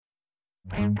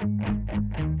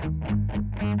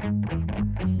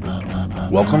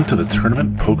Welcome to the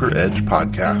Tournament Poker Edge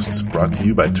podcast, brought to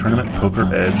you by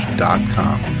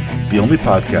TournamentPokerEdge.com, the only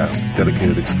podcast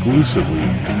dedicated exclusively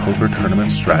to poker tournament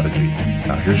strategy.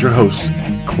 Now here's your host,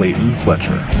 Clayton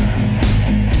Fletcher.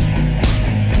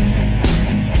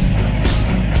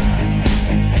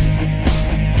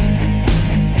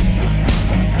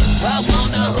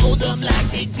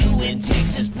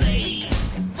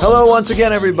 Hello once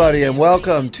again, everybody, and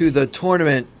welcome to the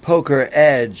Tournament Poker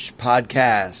Edge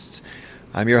podcast.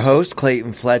 I'm your host,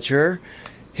 Clayton Fletcher,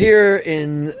 here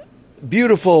in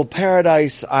beautiful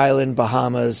Paradise Island,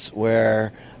 Bahamas,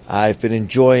 where I've been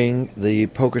enjoying the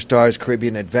PokerStars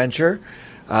Caribbean Adventure.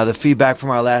 The feedback from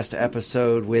our last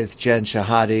episode with Jen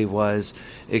Shahadi was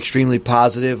extremely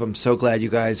positive. I'm so glad you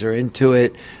guys are into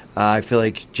it. I feel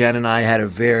like Jen and I had a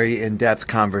very in-depth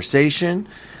conversation,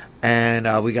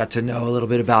 and we got to know a little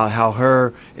bit about how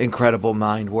her incredible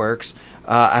mind works.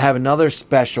 I have another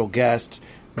special guest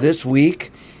this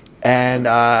week, and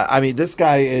this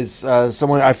guy is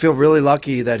someone I feel really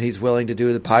lucky that he's willing to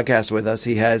do the podcast with us.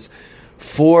 He has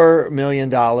 $4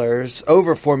 million,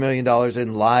 over $4 million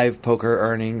in live poker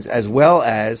earnings, as well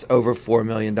as over $4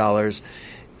 million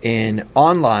in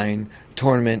online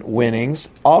tournament winnings.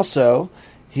 Also,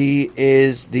 he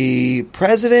is the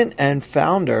president and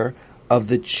founder of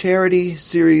the Charity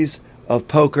Series of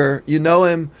Poker. You know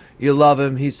him, you love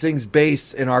him. He sings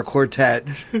bass in our quartet.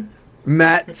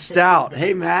 Matt Stout.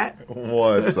 Hey, Matt.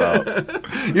 What's up?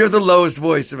 You have the lowest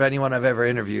voice of anyone I've ever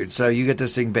interviewed, so you get to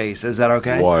sing bass. Is that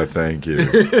okay? Why, thank you.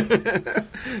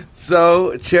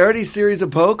 So, Charity Series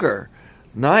of Poker.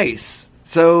 Nice.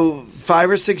 So, 5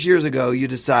 or 6 years ago, you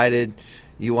decided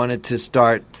you wanted to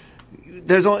start.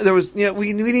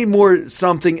 We need more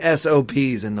something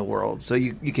SOPs in the world. So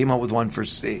you came up with one for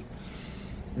C.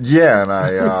 Yeah, and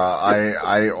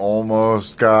I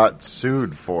almost got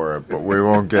sued for it, but we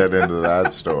won't get into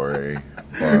that story.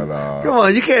 But come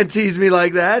on, you can't tease me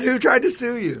like that. Who tried to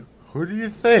sue you? Who do you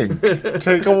think?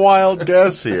 Take a wild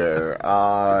guess here.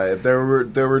 There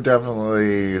were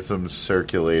definitely some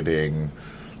circulating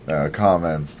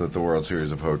comments that the World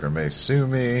Series of Poker may sue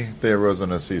me. There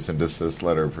wasn't a cease and desist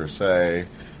letter per se,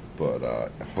 but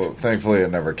thankfully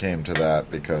it never came to that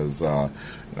because I'm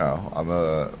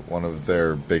one of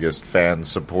their biggest fans,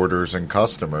 supporters, and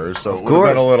customers. So it would have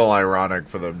been a little ironic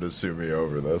for them to sue me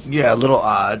over this. Yeah, a little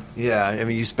odd. Yeah, I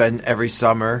mean, you spend every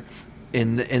summer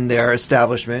in their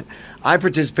establishment. I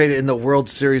participated in the World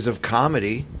Series of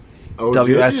Comedy. Oh,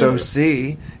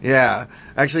 WSOC. Yeah.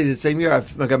 Actually, the same year I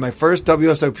got my first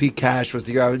WSOP cash was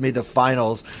the year I made the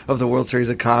finals of the World Series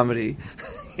of Comedy.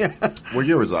 Yeah. What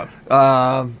year was that?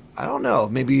 I don't know.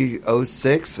 Maybe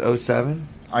 06, 07.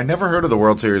 I never heard of the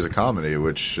World Series of Comedy,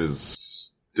 which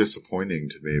is disappointing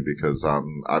to me because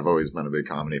I've always been a big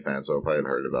comedy fan, so if I had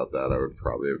heard about that, I would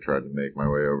probably have tried to make my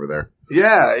way over there.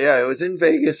 Yeah. It was in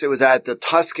Vegas. It was at the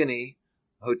Tuscany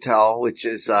Hotel, which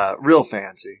is real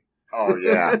fancy. Oh,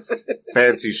 yeah.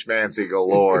 Fancy schmancy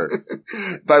galore.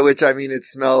 By which I mean it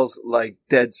smells like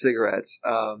dead cigarettes.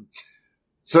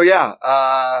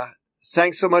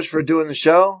 Thanks so much for doing the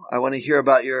show. I want to hear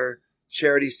about your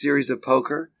Charity Series of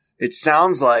Poker. It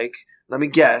sounds like, let me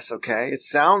guess, okay? It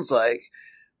sounds like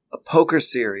a poker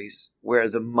series where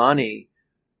the money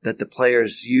that the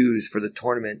players use for the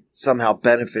tournament somehow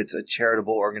benefits a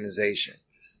charitable organization.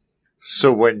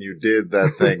 So when you did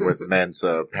that thing with Mensa,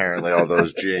 apparently all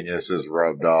those geniuses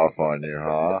rubbed off on you,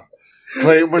 huh?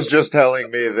 Clayton was just telling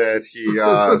me that he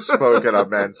spoke at a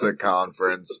Mensa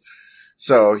conference,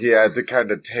 so he had to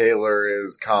kind of tailor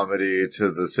his comedy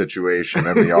to the situation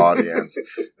and the audience.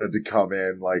 Had to come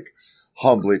in,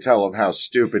 humbly tell him how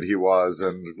stupid he was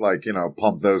and,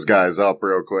 pump those guys up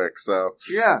real quick. So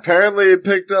yeah, apparently he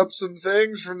picked up some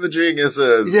things from the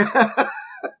geniuses. Yeah.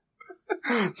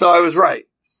 So I was right.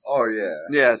 Oh, yeah.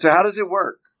 Yeah, so how does it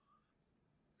work?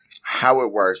 How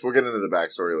it works, we'll get into the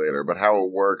backstory later, but how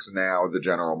it works now, the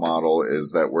general model is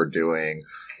that we're doing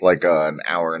an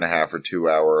hour and a half or 2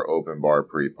 hour open bar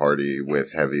pre-party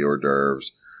with heavy hors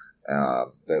d'oeuvres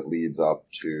that leads up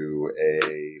to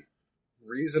a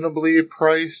reasonably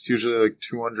priced, usually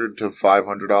 $200 to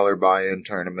 $500 buy-in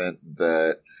tournament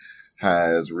that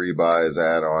has rebuys,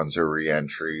 add-ons, or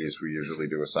re-entries. We usually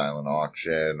do a silent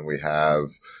auction. We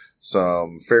have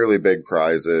some fairly big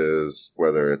prizes,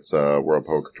 whether it's a World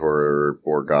Poker Tour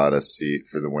Borgata seat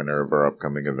for the winner of our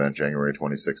upcoming event, January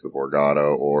 26th, the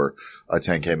Borgata, or a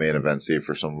 10K main event seat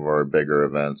for some of our bigger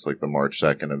events, like the March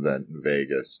 2nd event in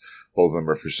Vegas. Both of them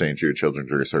are for St. Jude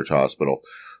Children's Research Hospital.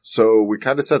 So we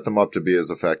kind of set them up to be as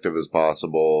effective as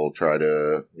possible, try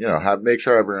to, make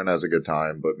sure everyone has a good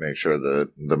time, but make sure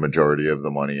that the majority of the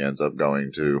money ends up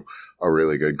going to a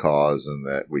really good cause and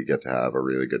that we get to have a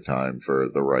really good time for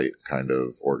the right kind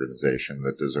of organization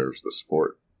that deserves the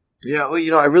support. Yeah,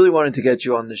 well, I really wanted to get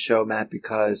you on the show, Matt,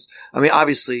 because,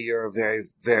 obviously you're a very,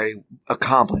 very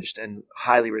accomplished and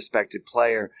highly respected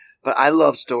player, but I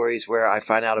love stories where I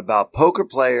find out about poker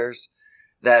players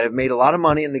that have made a lot of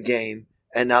money in the game,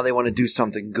 and now they want to do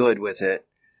something good with it.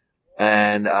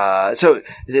 And so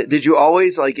did you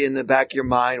always, like, in the back of your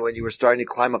mind when you were starting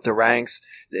to climb up the ranks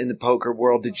in the poker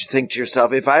world, did you think to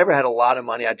yourself, if I ever had a lot of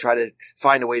money, I'd try to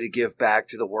find a way to give back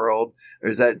to the world? Or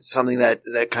is that something that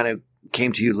kind of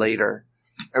came to you later?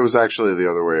 It was actually the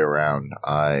other way around.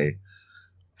 I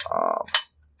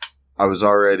was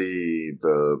already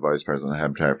the vice president of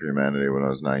Habitat for Humanity when I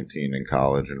was 19 in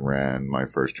college and ran my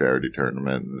first charity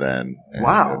tournament then in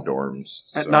the dorms.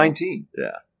 At 19?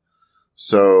 Yeah.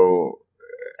 So,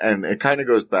 and it kind of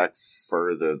goes back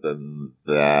further than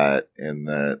that in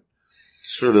that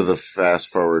sort of the fast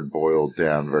forward boiled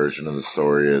down version of the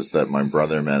story is that my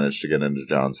brother managed to get into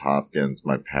Johns Hopkins.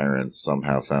 My parents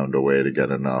somehow found a way to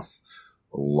get enough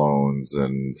loans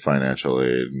and financial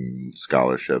aid and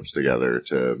scholarships together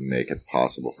to make it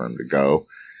possible for him to go.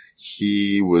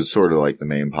 He was sort of like the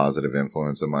main positive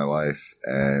influence in my life,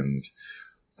 and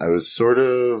I was sort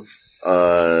of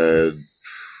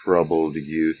troubled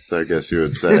youth, I guess you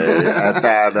would say, at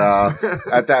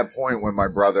that point when my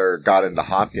brother got into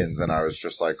Hopkins, and I was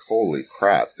just like, holy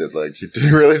crap, did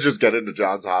you really just get into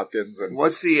Johns Hopkins? And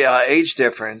what's the age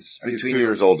difference between he's 2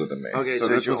 years older than me? Okay, so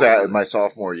this was at my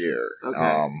sophomore year.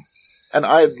 Okay. And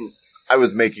I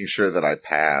was making sure that I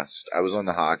passed. I was on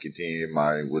the hockey team.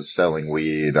 I was selling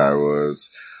weed. I was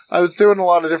doing a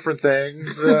lot of different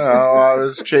things. I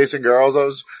was chasing girls. I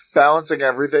was balancing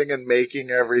everything and making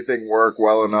everything work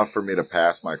well enough for me to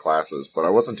pass my classes, but I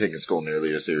wasn't taking school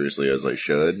nearly as seriously as I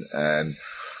should. And,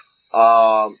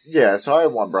 so I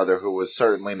had one brother who was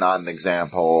certainly not an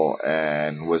example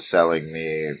and was selling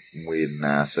me weed and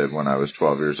acid when I was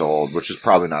 12 years old, which is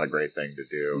probably not a great thing to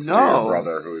do. No. To your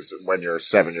brother who's, when you're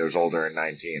 7 years older and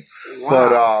 19.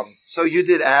 Wow. But, so you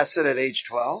did acid at age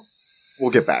 12?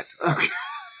 We'll get back to that. Okay.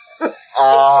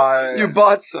 You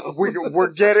bought some. We're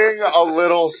getting a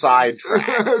little sidetracked.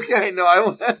 Okay,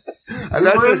 no,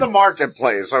 we're in the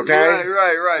marketplace, okay?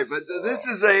 Right. But this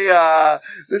is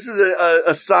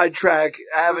a sidetrack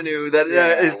avenue that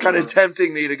is kind of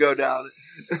tempting me to go down.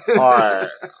 All right.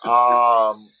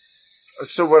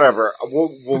 So whatever.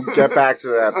 We'll get back to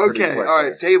that. Okay. Quickly. All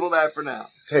right. Table that for now.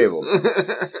 Table.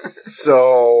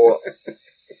 So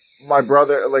my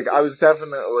brother, I was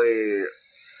definitely.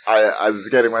 I was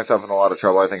getting myself in a lot of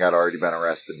trouble. I think I'd already been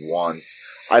arrested once.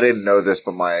 I didn't know this,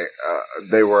 but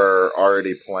they were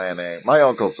already planning. My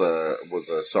uncle was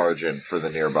a sergeant for the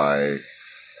nearby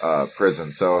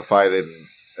prison. So if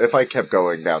I kept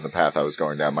going down the path I was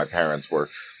going down, my parents were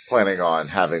planning on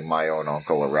having my own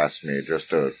uncle arrest me just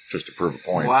to prove a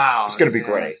point. Wow, it's going to be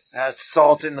great. That's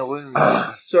salt in the wound.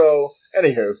 So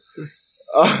anywho.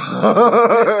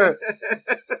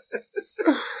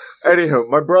 Anywho,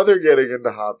 my brother getting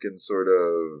into Hopkins sort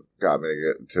of got me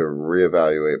to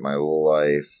reevaluate my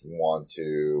life, want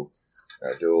to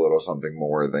do a little something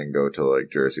more than go to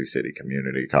Jersey City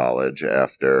Community College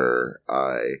after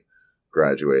I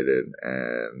graduated,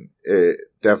 and it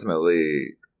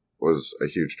definitely was a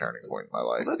huge turning point in my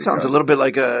life. Well, that sounds a little bit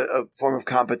like a form of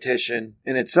competition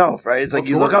in itself, right? It's like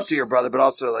you look up to your brother, but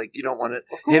also you don't want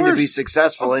him to be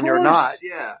successful and you're not.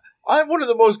 Yeah. I'm one of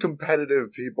the most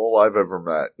competitive people I've ever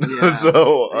met. Yeah.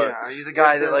 So, are you the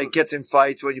guy that gets in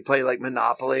fights when you play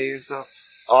Monopoly or stuff?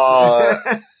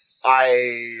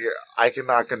 I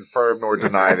cannot confirm nor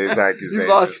deny these accusations. You've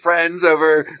lost friends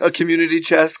over a community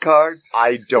chest card?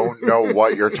 I don't know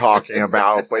what you're talking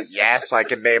about, but yes, I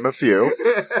can name a few.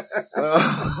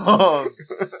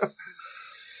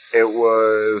 It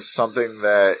was something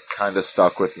that kind of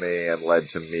stuck with me and led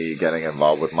to me getting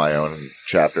involved with my own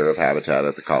chapter of Habitat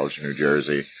at the College of New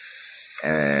Jersey.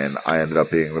 And I ended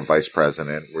up being the vice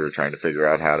president. We were trying to figure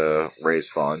out how to raise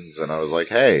funds. And I was like,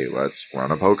 hey, let's run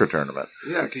a poker tournament.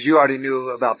 Yeah, because you already knew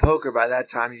about poker by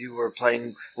that time. You were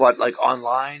playing,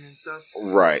 online and stuff?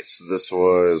 Right. So this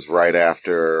was right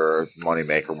after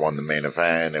Moneymaker won the main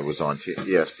event. It was on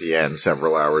ESPN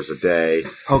several hours a day.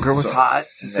 Poker was hot,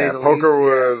 to say the least. Poker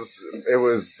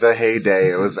was the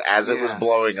heyday. It was as it was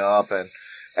blowing up, and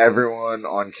everyone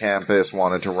on campus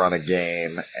wanted to run a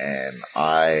game. And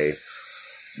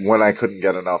when I couldn't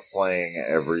get enough playing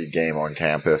every game on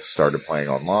campus, started playing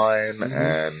online,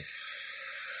 and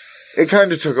it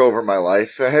kind of took over my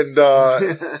life. And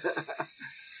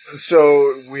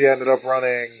so we ended up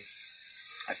running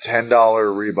a $10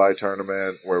 rebuy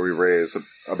tournament where we raised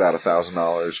about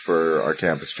 $1,000 for our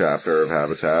campus chapter of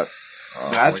Habitat.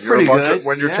 That's pretty good.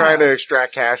 When you're trying to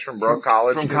extract cash from broke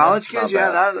college from students, college kids,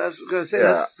 that's going to say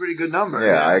that's a pretty good number.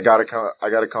 Yeah, I got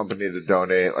a company to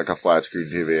donate like a flat screen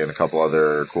TV and a couple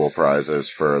other cool prizes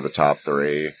for the top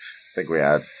 3. I think we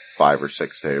had 5 or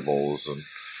 6 tables. And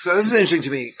so this is interesting to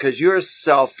me because you're a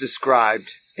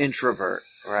self-described introvert,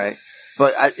 right?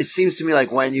 But it seems to me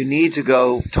like when you need to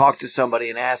go talk to somebody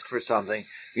and ask for something,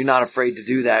 you're not afraid to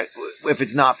do that if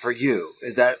it's not for you.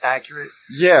 Is that accurate?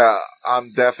 Yeah,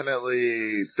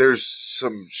 there's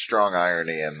some strong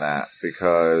irony in that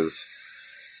because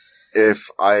if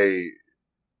I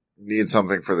need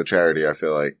something for the charity, I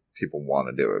feel like people want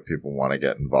to do it. People want to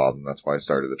get involved, and that's why I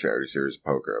started the charity series of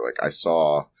poker. Like I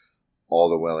saw all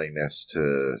the willingness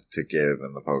to give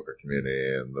in the poker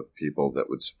community and the people that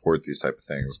would support these type of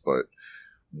things, but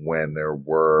when there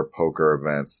were poker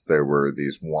events, there were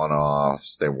these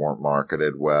one-offs. They weren't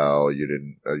marketed well. You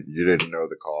didn't know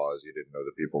the cause. You didn't know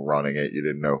the people running it. You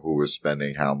didn't know who was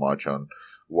spending how much on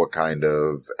what kind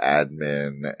of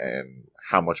admin and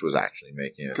how much was actually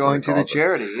making it. Going to the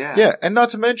charity, yeah. Yeah, and not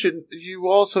to mention, you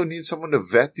also need someone to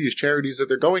vet these charities that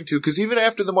they're going to, because even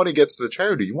after the money gets to the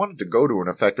charity, you want it to go to an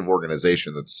effective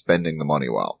organization that's spending the money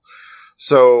well.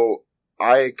 So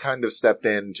I kind of stepped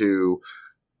in to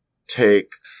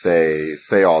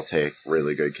they all take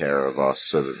really good care of us,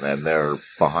 so that then they're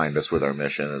behind us with our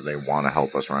mission and they want to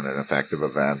help us run an effective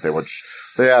event.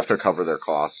 They have to cover their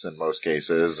costs in most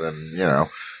cases and,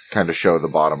 kind of show the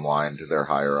bottom line to their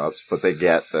higher ups, but they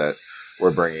get that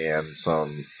we're bringing in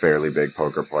some fairly big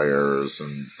poker players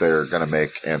and they're going to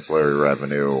make ancillary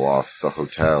revenue off the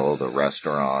hotel, the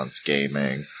restaurants,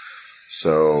 gaming.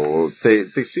 So they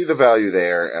see the value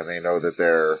there and they know that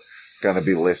they're going to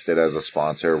be listed as a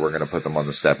sponsor. We're going to put them on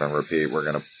the step and repeat. We're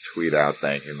going to tweet out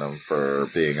thanking them for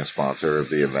being a sponsor of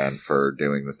the event, for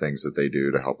doing the things that they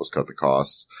do to help us cut the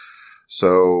costs.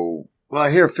 So, well, I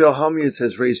hear Phil Hellmuth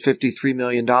has raised $53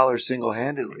 million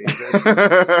single-handedly.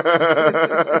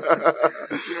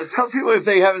 Tell people if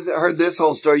they haven't heard this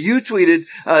whole story. You tweeted,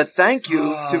 thank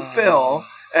you to Phil.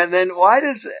 And then why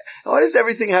does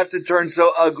everything have to turn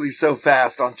so ugly so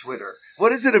fast on Twitter?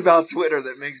 What is it about Twitter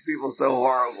that makes people so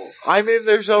horrible? I mean,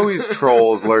 there's always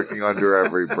trolls lurking under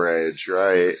every bridge,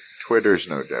 right? Twitter's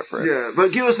no different. Yeah,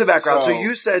 but give us the background. So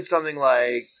you said something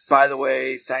like, by the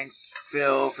way, thanks,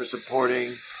 Phil, for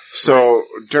supporting. So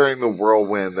during the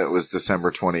whirlwind that was December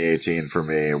 2018 for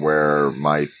me, where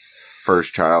my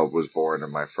first child was born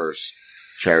and my first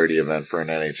charity event for an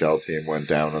NHL team went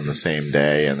down on the same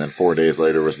day, and then 4 days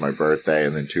later was my birthday,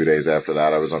 and then 2 days after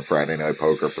that I was on Friday Night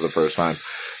Poker for the first time.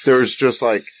 There was just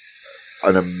like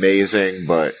an amazing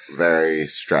but very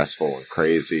stressful and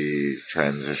crazy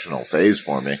transitional phase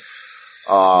for me.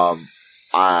 And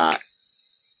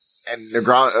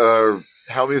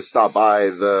Helmuth stopped by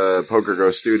the Poker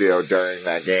Go studio during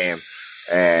that game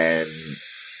and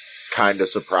kind of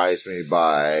surprised me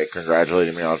by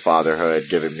congratulating me on fatherhood,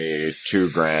 giving me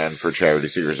 $2,000 for charity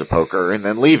series of poker, and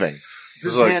then leaving.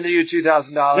 Just handed you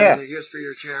 $2,000. Yeah. Here's for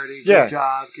your charity. Good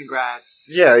job. Congrats.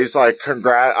 Yeah, he's like,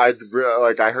 congrats. I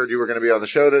heard you were going to be on the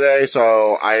show today,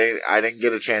 so I didn't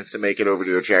get a chance to make it over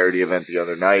to a charity event the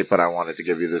other night, but I wanted to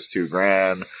give you this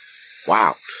 $2,000.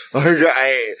 Wow.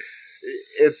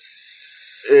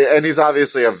 And he's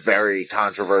obviously a very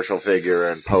controversial figure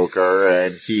in poker,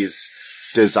 and he's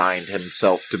designed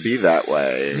himself to be that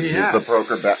way. He's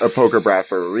the poker brat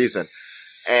for a reason.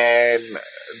 And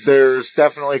there's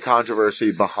definitely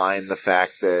controversy behind the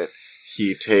fact that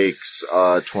he takes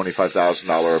a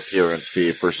 $25,000 appearance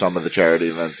fee for some of the charity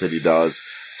events that he does.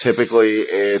 Typically,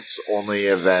 it's only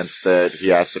events that he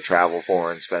has to travel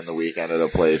for and spend the weekend at a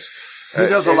place. He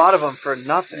does a lot of them for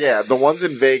nothing. Yeah, the ones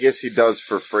in Vegas he does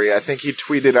for free. I think he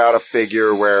tweeted out a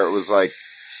figure where it was like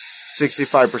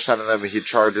 65% of them he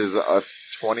charges a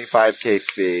 $25K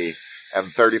fee, and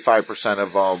 35%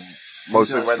 of them,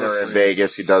 mostly when they're in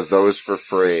Vegas, he does those for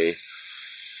free.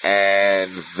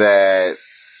 And that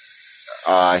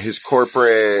his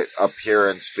corporate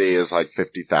appearance fee is like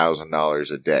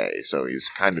 $50,000 a day. So he's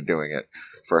kind of doing it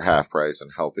for half price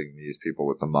and helping these people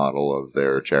with the model of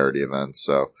their charity events.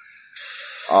 So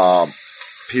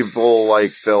people like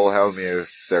Phil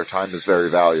Hellmuth, their time is very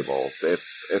valuable.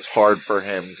 It's hard for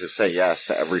him to say yes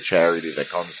to every charity that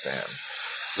comes to him.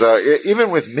 So even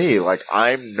with me, like,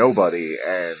 I'm nobody,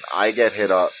 and I get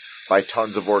hit up by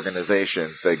tons of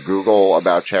organizations that Google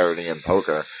about charity and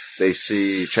poker. they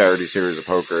see charity series of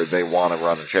poker, they want to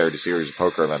run a charity series of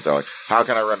poker event. They're like, how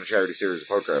can I run a charity series of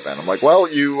poker event? I'm like,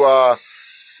 well, you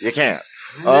can't.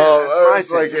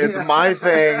 It's my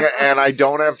thing, and I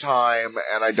don't have time,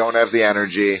 and I don't have the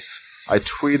energy. I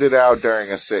tweeted out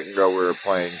during a sit and go we were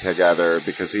playing together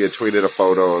because he had tweeted a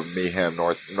photo of me, him,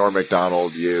 Norm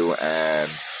McDonald, you, and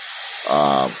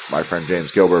my friend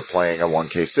James Gilbert playing a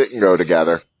 1K sit and go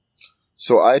together.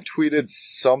 So I tweeted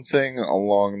something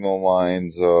along the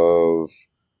lines of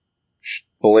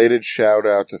belated shout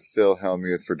out to Phil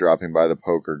Hellmuth for dropping by the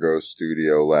Poker Ghost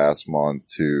studio last month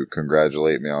to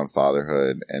congratulate me on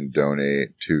fatherhood and donate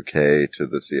 $2K to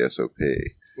the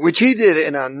CSOP. Which he did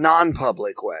in a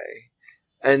non-public way.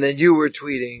 And then you were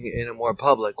tweeting in a more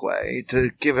public way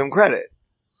to give him credit.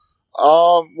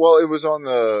 Well, it was on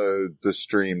the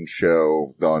streamed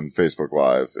show on Facebook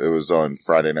Live. It was on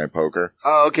Friday Night Poker.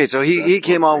 Oh, okay. So he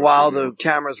came on while the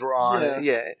cameras were on.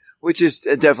 Yeah. Which is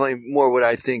definitely more what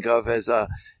I think of as a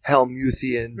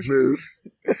Helmuthian move.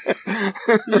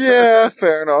 Yeah,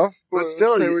 fair enough. But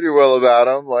still, say what you will about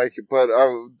him.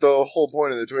 The whole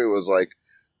point of the tweet was like,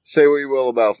 say what you will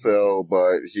about Phil,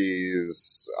 but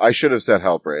I should have said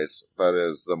help raise. That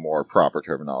is the more proper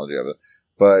terminology of it.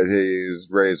 But he's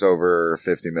raised over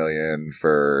 $50 million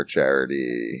for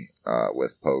charity,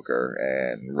 with poker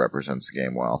and represents the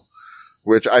game well,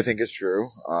 which I think is true.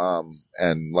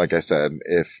 And like I said,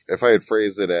 if I had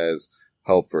phrased it as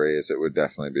help raise, it would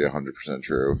definitely be 100%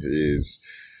 true.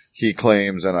 He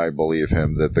claims, and I believe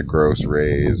him, that the gross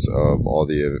raise of all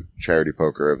the charity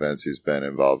poker events he's been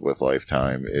involved with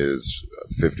lifetime is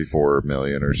 $54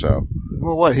 million or so.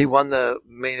 Well, what? He won the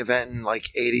main event in like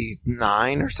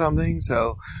 89 or something?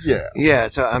 So, yeah. Yeah.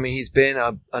 So, I mean, he's been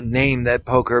a name that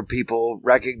poker people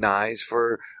recognize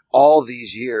for all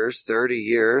these years, 30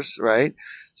 years, right?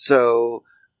 So,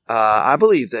 I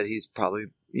believe that he's probably,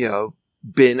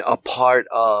 been a part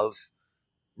of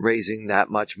raising that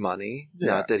much money. Yeah.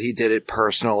 Not that he did it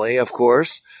personally, of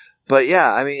course. But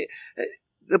yeah, I mean,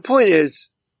 the point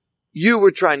is, you were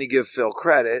trying to give Phil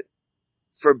credit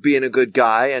for being a good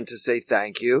guy and to say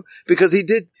thank you because he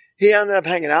ended up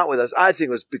hanging out with us. I think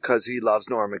it was because he loves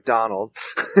Norm McDonald.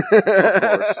 Of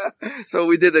course. So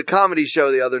we did the comedy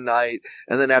show the other night,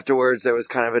 and then afterwards there was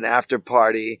kind of an after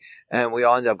party, and we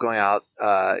all ended up going out,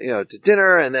 to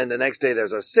dinner, and then the next day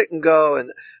there's a sit and go, and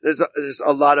there's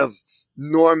a lot of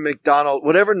Norm McDonald,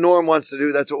 whatever Norm wants to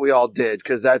do, that's what we all did,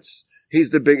 because he's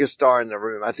the biggest star in the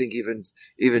room. I think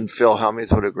even Phil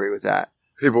Hellmuth would agree with that.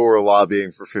 People were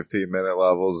lobbying for 15-minute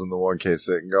levels in the 1K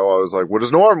sit and go. I was like, what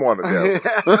does Norm want to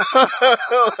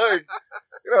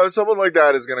do? Someone like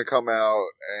that is going to come out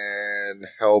and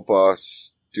help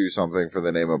us do something for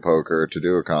the name of poker, to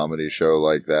do a comedy show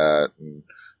like that. And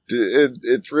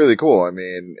it's really cool. I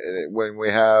mean, when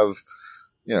we have,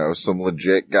 some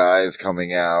legit guys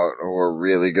coming out who are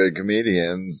really good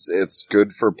comedians, it's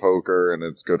good for poker and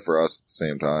it's good for us at the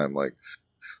same time.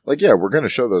 Yeah, we're going to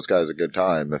show those guys a good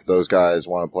time. If those guys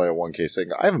want to play a 1K sit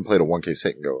and go, I haven't played a 1K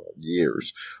sit and go in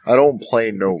years. I don't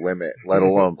play no limit, let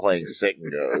alone playing sit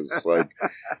and goes.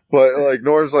 But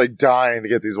Norm's dying to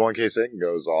get these 1K sit and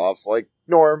goes off.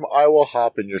 Norm, I will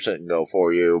hop in your sit and go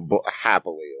for you, but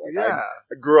happily. I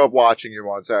grew up watching you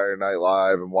on Saturday Night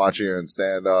Live and watching you in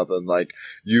stand up, and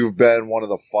you've been one of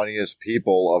the funniest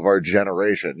people of our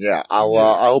generation. Yeah,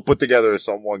 I'll put together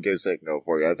some 1K sit and go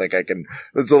for you. I think I can.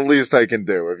 That's the least I can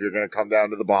do. If you're going to come down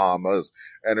to the Bahamas,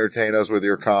 entertain us with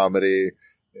your comedy,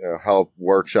 help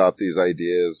workshop these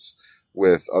ideas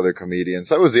with other comedians.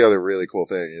 That was the other really cool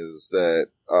thing, is that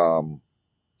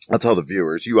I'll tell the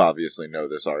viewers, you obviously know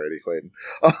this already, Clayton.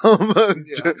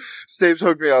 Stapes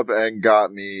hooked me up and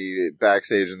got me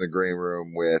backstage in the green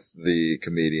room with the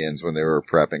comedians when they were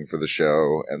prepping for the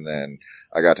show. And then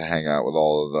I got to hang out with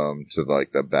all of them to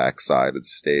the backside of the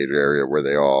stage area where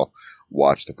they all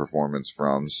watched the performance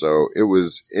from. So it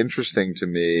was interesting to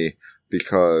me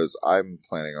because I'm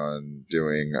planning on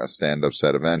doing a stand-up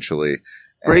set eventually.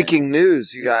 Breaking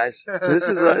news, you guys. This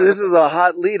is a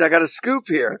hot lead. I got a scoop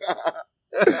here.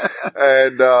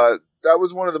 And that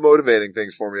was one of the motivating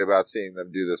things for me about seeing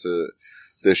them do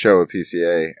this show at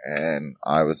PCA. And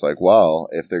I was like, well,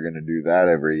 if they're going to do that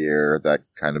every year, that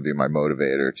kind of be my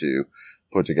motivator to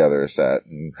put together a set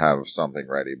and have something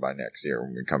ready by next year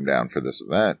when we come down for this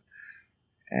event.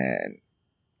 And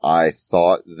I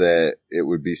thought that it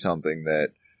would be something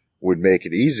that would make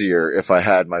it easier if I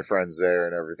had my friends there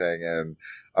and everything. And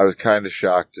I was kind of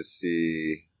shocked to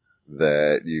see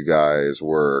that you guys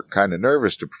were kind of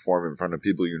nervous to perform in front of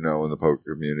people in the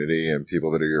poker community and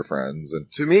people that are your friends.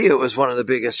 And to me, it was one of the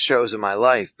biggest shows of my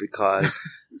life because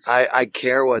I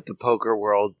care what the poker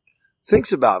world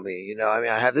thinks about me.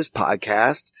 I have this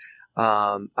podcast.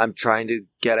 I'm trying to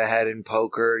get ahead in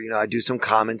poker. You know, I do some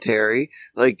commentary.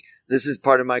 Like, this is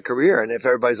part of my career. And if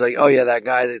everybody's like, oh yeah, that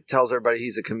guy that tells everybody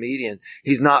he's a comedian,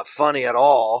 he's not funny at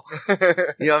all.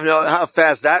 You know how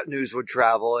fast that news would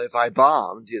travel if I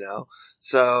bombed, you know?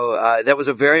 So, that was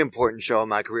a very important show in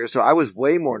my career. So I was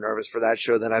way more nervous for that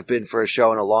show than I've been for a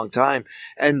show in a long time.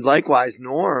 And likewise,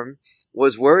 Norm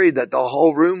was worried that the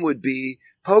whole room would be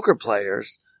poker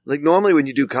players. Like normally when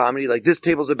you do comedy, like this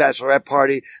table's a bachelorette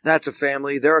party, that's a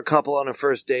family, they're a couple on a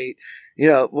first date, you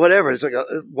know, whatever. It's like a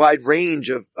wide range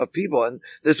of people. And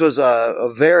this was a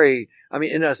very, I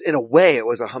mean, in a way, it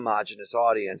was a homogenous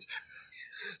audience.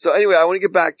 So anyway, I want to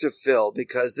get back to Phil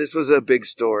because this was a big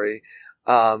story.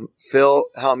 Phil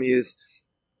Hellmuth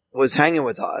was hanging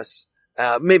with us,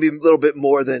 maybe a little bit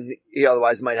more than he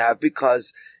otherwise might have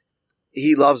because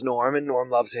he loves Norm and Norm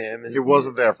loves him. And he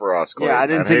wasn't there for us, Clayton. Yeah, I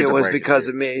didn't think it was because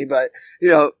of me, but you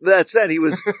know, that said, he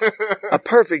was a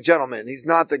perfect gentleman. He's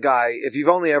not the guy, if you've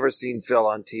only ever seen Phil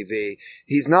on TV,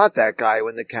 he's not that guy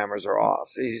when the cameras are off.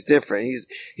 He's different.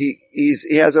 He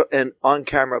has an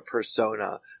on-camera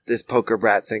persona, this poker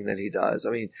brat thing that he does.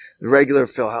 I mean, the regular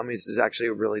Phil Hellmuth is actually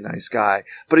a really nice guy,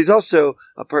 but he's also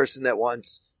a person that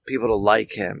wants people to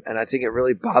like him. And I think it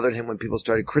really bothered him when people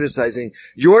started criticizing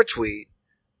your tweet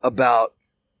about,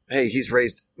 hey, he's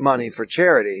raised money for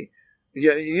charity.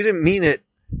 You didn't mean it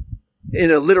in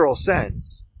a literal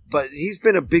sense, but he's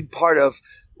been a big part of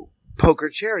poker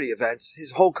charity events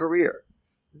his whole career.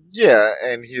 Yeah,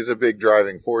 and he's a big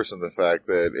driving force in the fact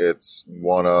that it's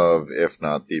one of, if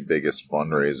not the biggest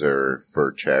fundraiser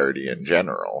for charity in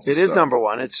general. It is number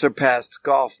one. It's surpassed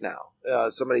golf now.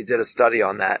 Somebody did a study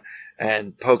on that,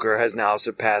 and poker has now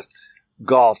surpassed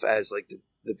golf as like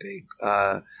the big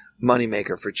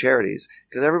moneymaker for charities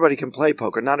because everybody can play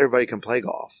poker. Not everybody can play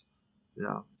golf. You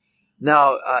know.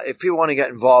 Now, if people want to get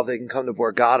involved, they can come to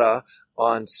Borgata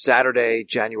on Saturday,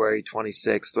 January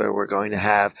 26th, where we're going to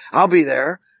have. I'll be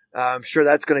there. I'm sure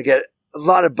that's going to get a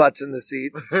lot of butts in the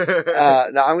seat.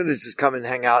 Now I'm going to just come and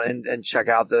hang out and check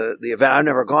out the event. I've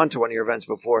never gone to one of your events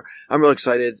before. I'm really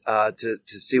excited to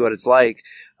see what it's like.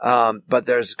 But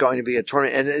there's going to be a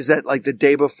tournament, and is that like the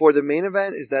day before the main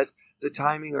event? Is that the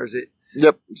timing, or is it?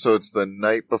 Yep. So it's the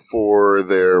night before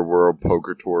their World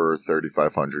Poker Tour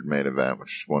 3500 main event,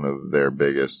 which is one of their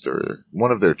biggest or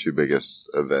one of their two biggest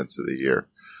events of the year.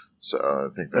 So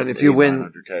I think that's, and if you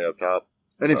win 900K up top.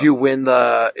 And so, if you win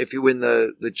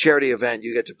the charity event,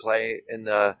 you get to play in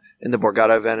the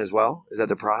Borgata event as well. Is that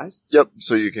the prize? Yep.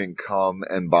 So you can come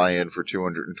and buy in for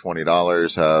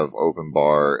 $220, have open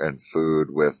bar and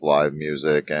food with live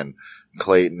music, and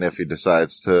Clayton, if he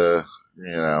decides to,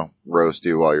 you know, roast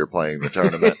you while you're playing the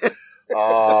tournament.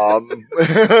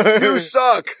 You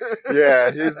suck.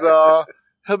 Yeah,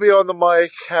 he'll be on the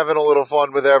mic having a little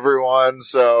fun with everyone.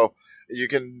 So you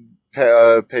can pay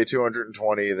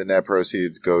 $220. The net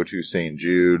proceeds go to St.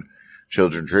 Jude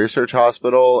Children's Research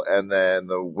Hospital, and then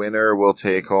the winner will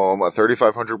take home a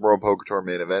 3,500 World Poker Tour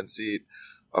main event seat,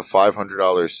 a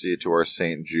 $500 seat to our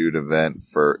St. Jude event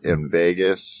in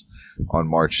Vegas on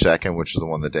March 2nd, which is the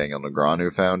one that Daniel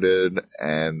Negreanu founded.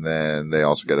 And then they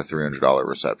also get a $300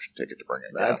 reception ticket to bring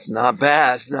in. That's not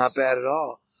bad. Not bad at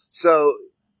all. So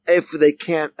if they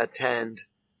can't attend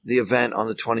the event on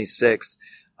the 26th,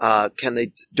 can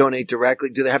they donate directly?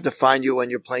 Do they have to find you when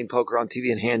you're playing poker on TV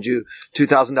and hand you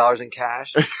 $2,000 in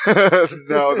cash?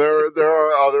 No, there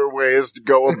are other ways to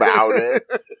go about it.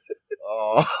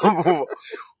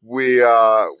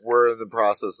 We're in the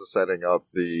process of setting up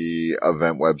the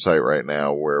event website right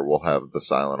now, where we'll have the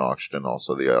silent auction and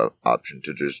also the option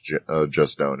to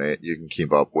just donate. You can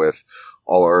keep up with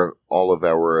all of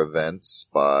our events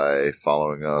by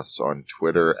following us on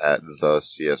Twitter at the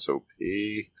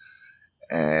CSOP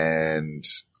and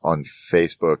on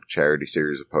Facebook, Charity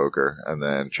Series of Poker, and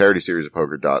then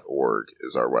CharitySeriesOfPoker.org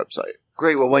is our website.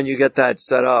 Great. Well, when you get that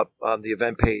set up, the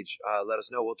event page, let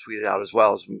us know. We'll tweet it out as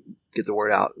well as get the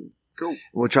word out. Cool.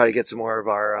 We'll try to get some more of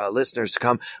our listeners to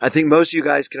come. I think most of you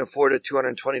guys can afford a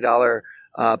 $220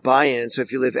 buy-in. So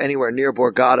if you live anywhere near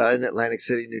Borgata in Atlantic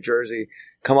City, New Jersey,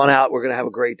 come on out. We're going to have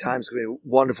a great time. It's going to be a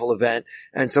wonderful event.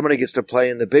 And somebody gets to play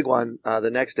in the big one the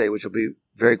next day, which will be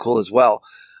very cool as well.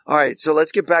 All right. So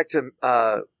let's get back to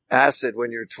acid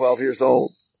when you're 12 years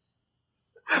old.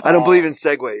 I don't believe in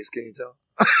segues. Can you tell?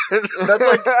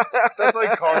 That's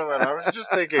like Carlin. I was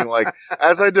just thinking, like,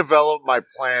 as I developed my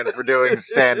plan for doing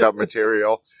stand-up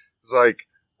material, it's like,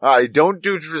 I don't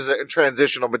do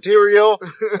transitional material,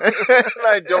 and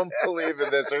I don't believe in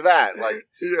this or that. Like,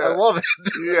 yeah. I love it.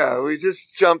 Yeah, we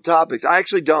just jump topics. I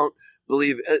actually don't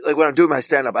believe, like, when I'm doing my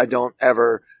stand-up, I don't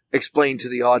ever explain to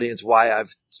the audience why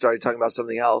I've started talking about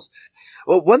something else.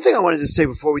 Well, one thing I wanted to say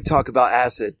before we talk about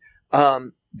acid,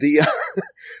 the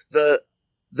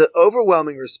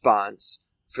overwhelming response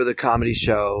for the comedy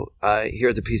show here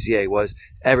at the PCA was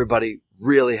everybody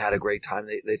really had a great time.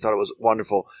 They thought it was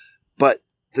wonderful. But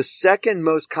the second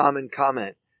most common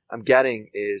comment I'm getting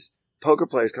is poker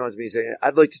players coming to me saying,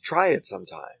 I'd like to try it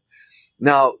sometime.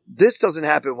 Now, this doesn't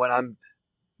happen when I'm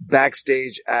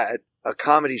backstage at a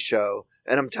comedy show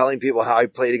and I'm telling people how I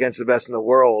played against the best in the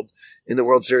World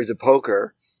Series of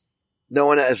Poker. No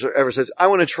one ever says, I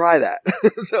want to try that.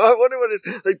 So I wonder what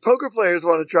it's like. Poker players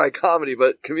want to try comedy,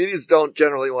 but comedians don't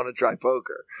generally want to try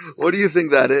poker. What do you think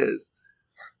that is?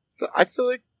 I feel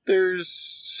like there's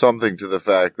something to the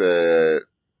fact that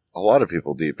a lot of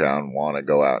people deep down want to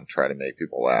go out and try to make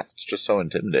people laugh. It's just so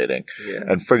intimidating. Yeah.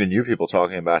 And friggin' you people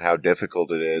talking about how difficult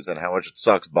it is and how much it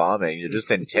sucks bombing. You just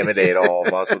intimidate all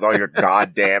of us with all your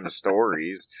goddamn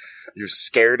stories. You've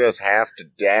scared us half to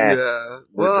death. Yeah.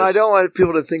 Well, I don't want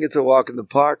people to think it's a walk in the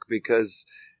park because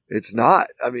it's not.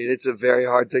 I mean, it's a very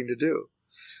hard thing to do.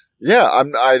 Yeah,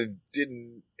 I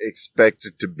didn't expect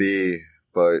it to be,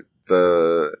 but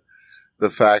the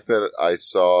fact that I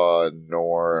saw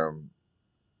Norm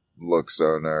look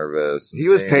so nervous. He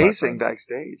was pacing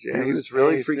backstage. Yeah, he was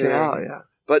really freaking out. Yeah.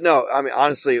 But no, I mean,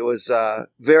 honestly, it was a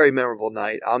very memorable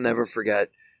night. I'll never forget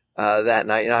that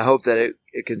night. And I hope that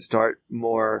it can start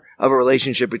more of a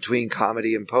relationship between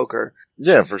comedy and poker.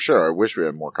 Yeah, for sure. I wish we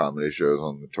had more comedy shows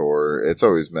on the tour. It's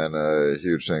always been a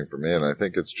huge thing for me. And I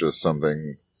think it's just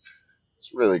something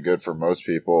it's really good for most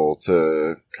people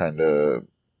to kind of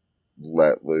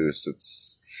let loose.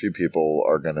 It's few people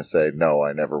are going to say, no,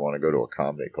 I never want to go to a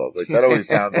comedy club. Like that always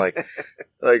sounds like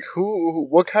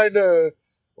what kind of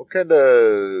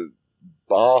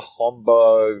bah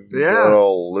humbug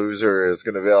girl loser is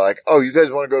going to be like, oh, you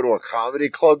guys want to go to a comedy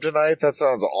club tonight? That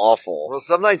sounds awful. Well,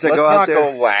 some nights I go out there.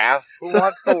 Let's not go laugh. Who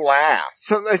wants to laugh?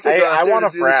 Some nights I go out there to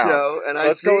do the show, and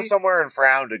let's go somewhere and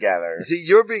frown together. See,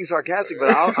 you're being sarcastic, but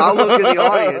I'll look in the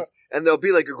audience, and there'll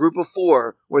be like a group of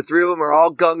 4 where 3 of them are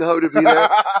all gung-ho to be there,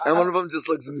 and one of them just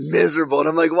looks miserable. And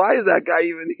I'm like, why is that guy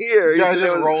even here? He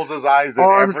just rolls his eyes at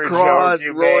arms every crossed, joke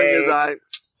you rolling made. his eye.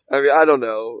 I mean, I don't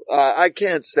know. I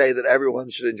can't say that everyone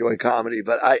should enjoy comedy,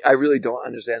 but I really don't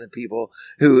understand the people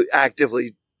who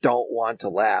actively don't want to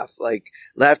laugh. Like,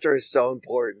 laughter is so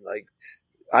important. Like,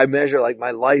 I measure like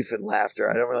my life in laughter.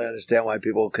 I don't really understand why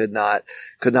people could not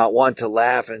want to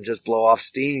laugh and just blow off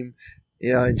steam,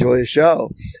 enjoy a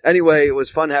show. Anyway, it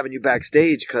was fun having you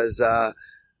backstage because,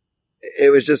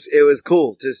 it was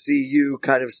cool to see you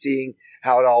kind of seeing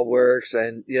how it all works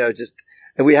and,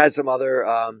 and we had some other,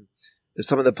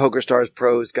 some of the PokerStars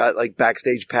pros got like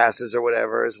backstage passes or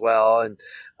whatever as well. And,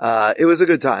 it was a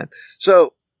good time.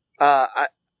 So, as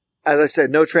I said,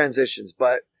 no transitions,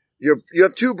 but you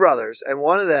have 2 brothers and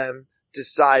one of them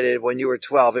decided when you were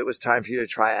 12, it was time for you to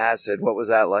try acid. What was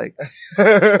that like?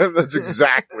 That's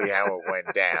exactly how it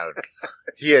went down.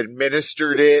 He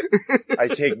administered it. I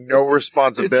take no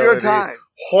responsibility it's your time.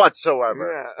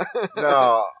 Whatsoever. Yeah.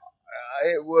 No,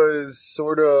 it was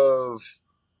sort of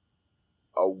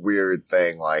a weird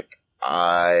thing. Like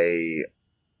I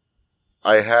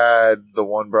had the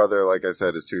one brother, like I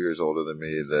said, is 2 years older than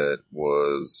me that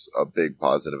was a big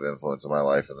positive influence in my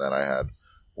life. And then I had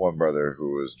one brother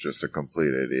who was just a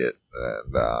complete idiot.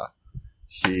 And,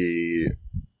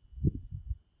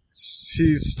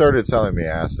 he started selling me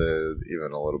acid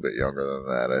even a little bit younger than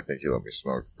that. I think he let me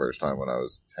smoke the first time when I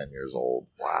was 10 years old.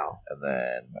 Wow. And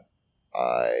then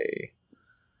I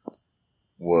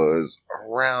was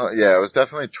around, it was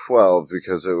definitely 12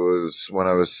 because it was when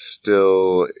I was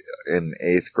still in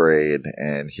 8th grade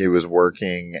and he was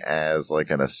working as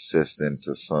like an assistant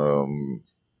to some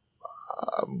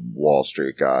Wall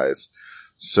Street guys.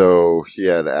 So he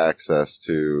had access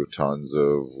to tons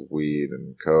of weed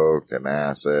and coke and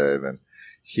acid, and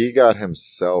he got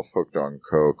himself hooked on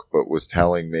coke, but was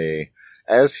telling me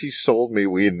as he sold me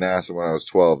weed and acid when I was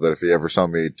 12 that if he ever saw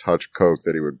me touch coke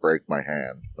that he would break my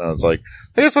hand. And I was like,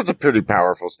 I guess that's a pretty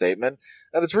powerful statement.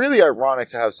 And it's really ironic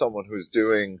to have someone who's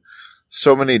doing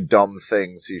so many dumb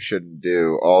things he shouldn't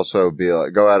do also be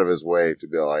like, go out of his way to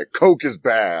be like, coke is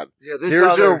bad. Yeah,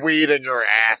 here's your weed and your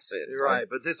acid. You're right,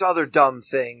 but this other dumb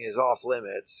thing is off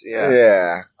limits. Yeah.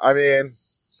 Yeah. I mean,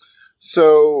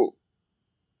 so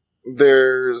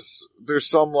there's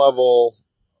some level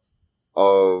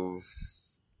of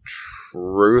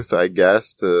truth, I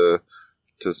guess, to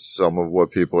some of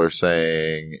what people are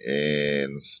saying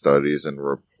in studies and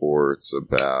reports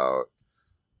about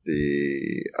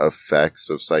the effects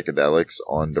of psychedelics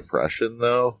on depression,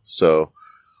 though. So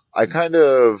I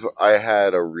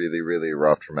had a really, really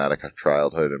rough, traumatic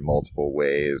childhood in multiple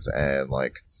ways, and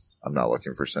like, I'm not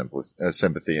looking for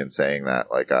sympathy in saying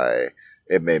that. Like,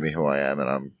 it made me who I am, and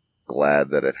I'm glad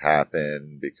that it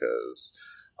happened because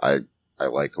I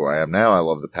like who I am now. I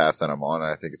love the path that I'm on. And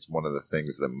I think it's one of the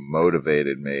things that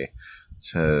motivated me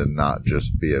to not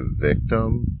just be a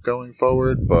victim going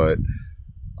forward, but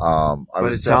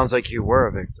But it sounds like you were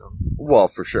a victim. Well,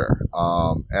 for sure.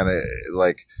 And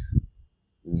like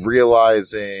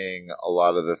realizing a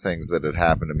lot of the things that had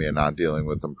happened to me and not dealing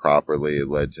with them properly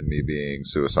led to me being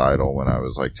suicidal when I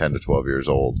was like 10 to 12 years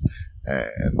old,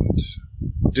 and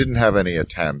didn't have any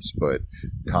attempts, but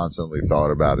constantly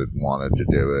thought about it and wanted to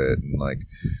do it. And like,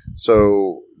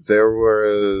 so there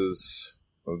was,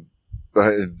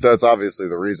 that's obviously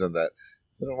the reason that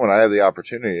when I had the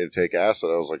opportunity to take acid,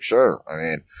 I was like, sure. I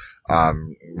mean,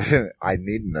 I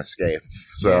need an escape.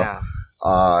 So, Yeah.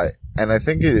 and I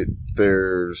think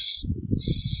there's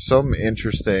some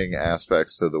interesting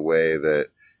aspects to the way that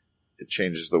it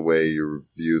changes the way you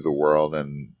view the world,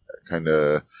 and kind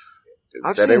of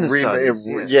I've that seen it, the studies,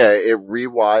 it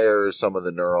rewires some of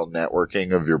the neural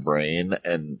networking of your brain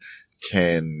and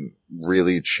can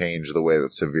really change the way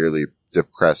that severely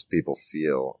depressed people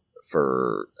feel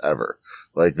forever.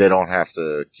 Like, they don't have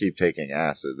to keep taking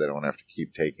acid. They don't have to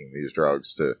keep taking these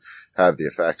drugs to have the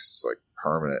effects. It's like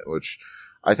permanent, which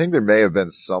I think there may have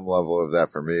been some level of that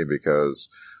for me because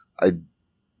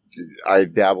I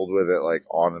dabbled with it like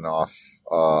on and off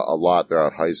a lot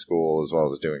throughout high school, as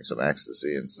well as doing some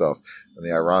ecstasy and stuff. And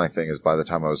the ironic thing is, by the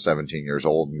time I was 17 years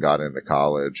old and got into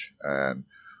college and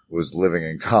was living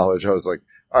in college, I was like,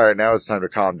 all right, now it's time to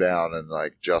calm down and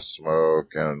like just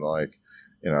smoke and like,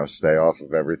 you know, stay off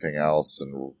of everything else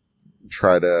and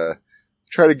try to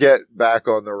get back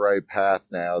on the right path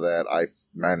now that I've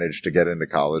managed to get into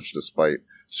college despite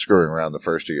screwing around the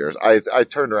first 2 years. I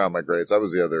turned around my grades. That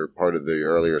was the other part of the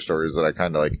earlier stories that I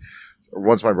kind of like,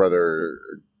 once my brother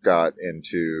got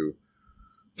into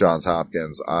Johns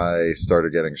Hopkins, I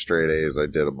started getting straight A's. I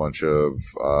did a bunch of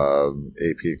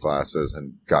AP classes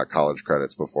and got college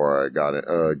credits before I got into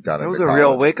college. That was a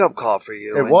real wake-up call for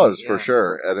you. It was, for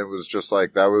sure. And it was just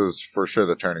like, that was for sure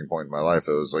the turning point in my life.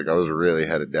 It was like, I was really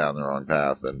headed down the wrong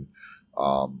path. And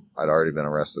I'd already been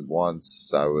arrested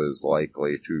once. I was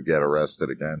likely to get arrested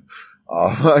again.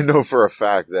 I know for a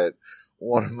fact that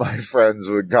one of my friends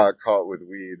got caught with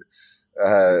weed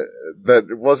that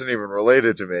wasn't even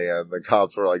related to me, and the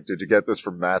cops were like, "Did you get this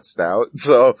from Matt Stout?"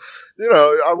 So, you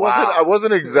know, I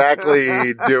wasn't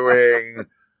exactly doing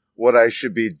what I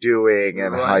should be doing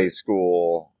in high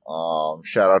school.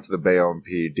 Shout out to the Bayonne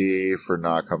PD for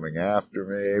not coming after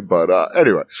me, but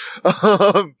anyway,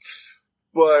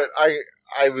 but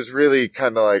I was really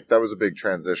kind of like, that was a big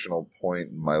transitional point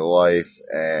in my life,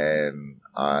 and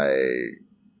I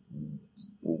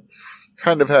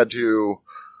kind of had to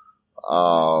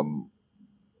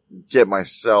get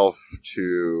myself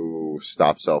to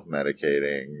stop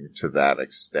self-medicating to that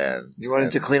extent. You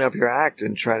wanted to clean up your act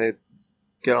and try to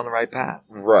get on the right path.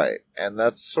 Right. And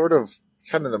that's sort of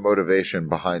kind of the motivation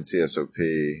behind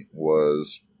CSOP,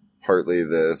 was partly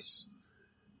this,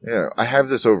 you know, I have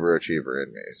this overachiever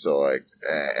in me. So like,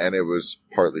 and it was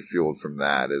partly fueled from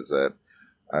that, is that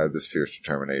I had this fierce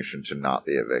determination to not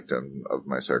be a victim of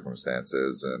my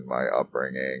circumstances and my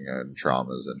upbringing and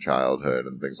traumas in childhood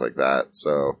and things like that.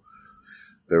 So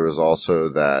there was also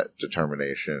that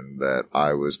determination that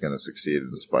I was going to succeed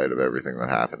in spite of everything that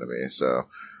happened to me. So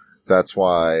that's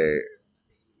why,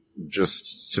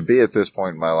 just to be at this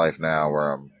point in my life now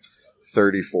where I'm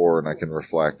 34 and I can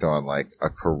reflect on like a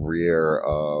career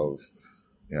of,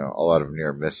 you know, a lot of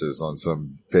near misses on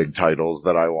some big titles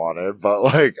that I wanted, but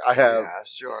like I have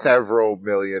several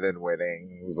million in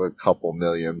winnings, a couple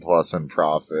million plus in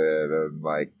profit, and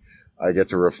like I get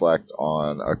to reflect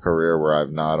on a career where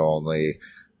I've not only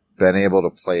been able to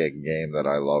play a game that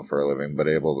I love for a living, but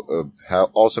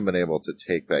also been able to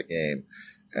take that game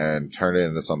and turn it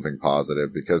into something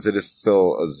positive, because it is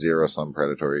still a zero-sum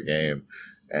predatory game,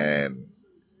 and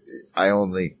I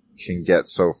only can get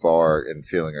so far in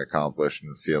feeling accomplished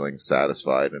and feeling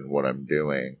satisfied in what I'm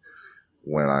doing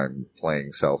when I'm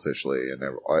playing selfishly in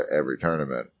every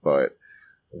tournament. But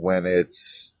when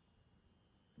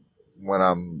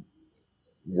I'm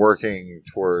working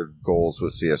toward goals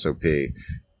with CSOP,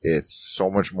 it's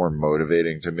so much more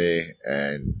motivating to me,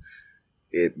 and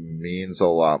it means a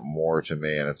lot more to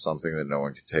me, and it's something that no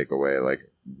one can take away. Like,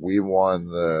 we won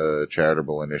the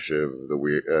Charitable Initiative of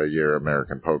the Year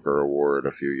American Poker Award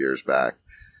a few years back,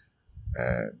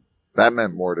 and that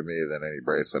meant more to me than any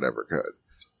bracelet ever could.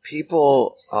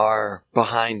 People are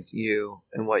behind you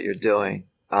and what you're doing.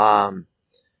 I'm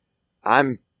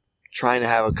trying to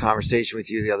have a conversation with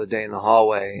you the other day in the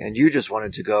hallway, and you just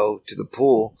wanted to go to the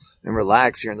pool and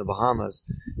relax here in the Bahamas.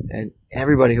 And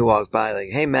everybody who walks by, like,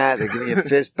 hey, Matt, they're giving you a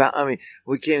fist bump. I mean,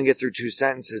 we can't even get through 2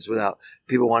 sentences without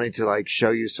people wanting to, like,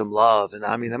 show you some love. And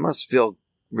I mean, that must feel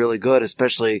really good,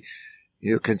 especially,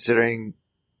 you know, considering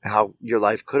how your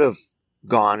life could have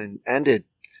gone and ended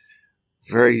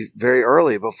very, very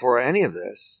early before any of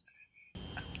this.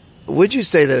 Would you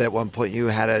say that at one point you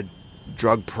had a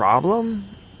drug problem?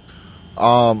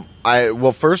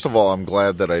 Well, first of all, I'm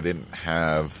glad that I didn't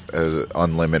have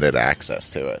unlimited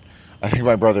access to it. I think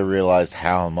my brother realized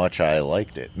how much I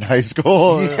liked it in high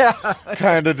school. Yeah.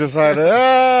 Kind of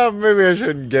decided, maybe I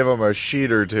shouldn't give him a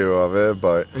sheet or two of it,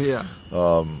 but yeah.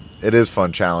 It is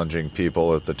fun challenging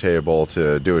people at the table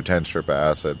to do a 10-strip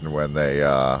acid when they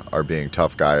are being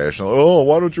tough guyish. And, oh,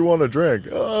 why don't you want a drink?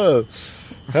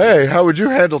 Hey, how would you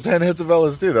handle 10 hits of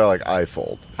LSD? They're like, I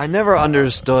fold. I never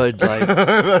understood, like,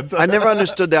 I never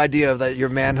understood the idea of that your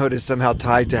manhood is somehow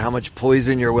tied to how much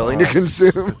poison you're willing to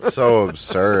consume. It's so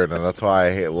absurd, and that's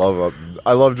why I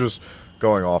love just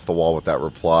going off the wall with that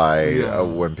reply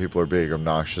when people are being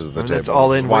obnoxious at the table. That's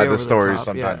all in why way the over stories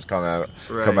the top, sometimes come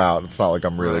Right. out. It's not like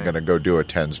I'm really going to go do a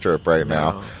 10-strip right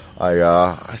now. No.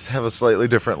 I have a slightly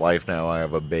different life now. I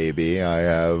have a baby. I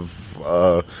have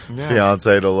a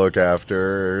fiance to look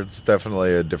after. It's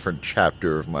definitely a different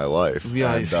chapter of my life.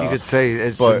 Yeah, and, if you could say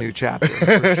it's a new chapter,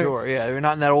 for sure. Yeah, you're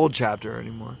not in that old chapter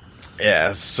anymore.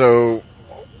 Yeah, so,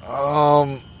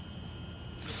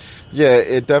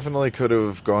 it definitely could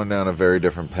have gone down a very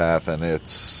different path, and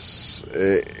it's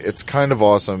kind of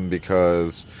awesome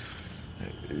because,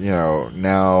 you know,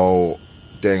 now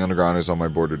Dang Underground is on my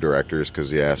board of directors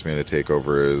because he asked me to take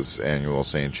over his annual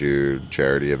St. Jude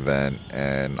charity event,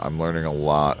 and I'm learning a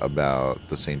lot about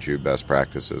the St. Jude best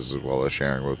practices as well as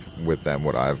sharing with them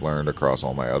what I've learned across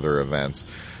all my other events.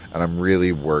 And I'm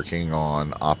really working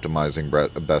on optimizing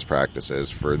best practices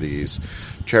for these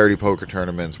charity poker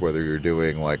tournaments, whether you're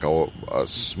doing like a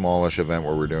smallish event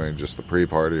where we're doing just the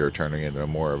pre-party or turning it into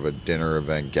more of a dinner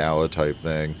event, gala type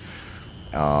thing.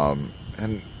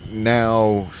 And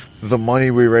now the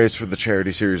money we raise for the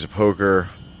charity series of poker,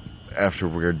 after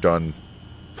we're done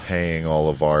paying all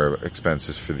of our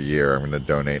expenses for the year, I'm going to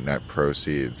donate net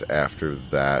proceeds after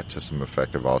that to some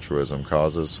effective altruism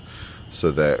causes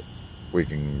so that we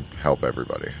can help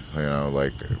everybody. You know,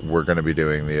 like, we're going to be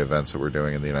doing the events that we're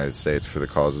doing in the United States for the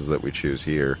causes that we choose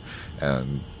here,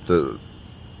 and the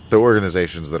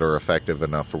organizations that are effective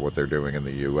enough for what they're doing in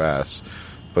the U.S.,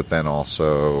 but then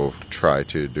also try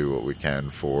to do what we can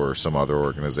for some other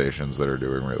organizations that are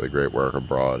doing really great work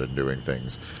abroad and doing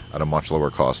things at a much lower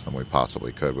cost than we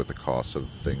possibly could with the cost of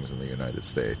things in the United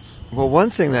States. Well, one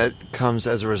thing that comes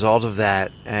as a result of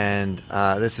that, and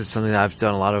this is something that I've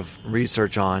done a lot of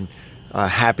research on,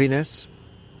 happiness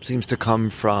seems to come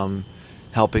from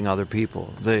helping other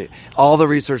people. All the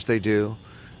research they do,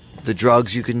 the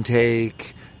drugs you can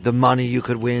take, the money you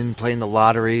could win playing the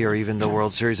lottery or even the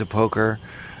World Series of Poker,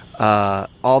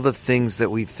 all the things that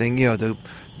we think,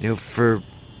 for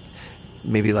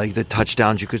maybe like the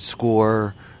touchdowns you could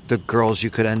score, the girls you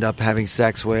could end up having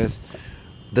sex with,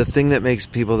 the thing that makes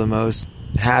people the most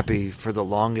happy for the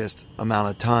longest amount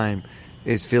of time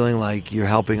is feeling like you're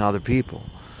helping other people.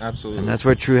 Absolutely. And that's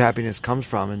where true happiness comes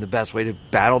from. And the best way to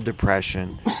battle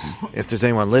depression, if there's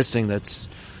anyone listening that's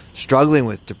struggling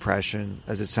with depression,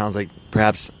 as it sounds like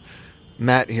perhaps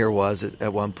Matt here was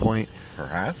at one point.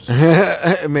 Perhaps.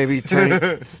 Maybe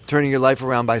turning your life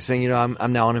around by saying,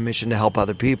 I'm now on a mission to help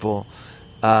other people,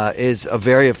 is a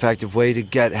very effective way to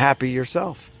get happy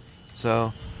yourself.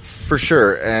 So, for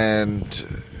sure. And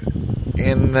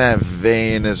in that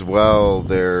vein as well,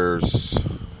 there's,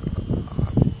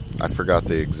 I forgot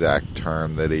the exact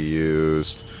term that he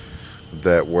used,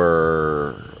 that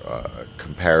were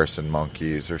comparison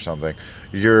monkeys or something.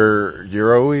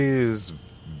 You're always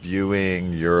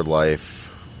viewing your life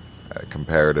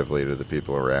comparatively to the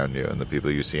people around you and the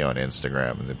people you see on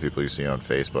Instagram and the people you see on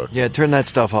Facebook. Yeah, turn that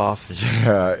stuff off.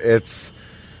 Yeah, it's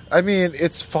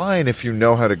fine if you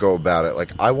know how to go about it.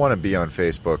 Like, I want to be on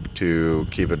Facebook to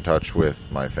keep in touch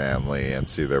with my family and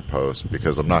see their posts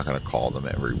because I'm not going to call them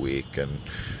every week, and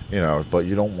but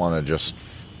you don't want to just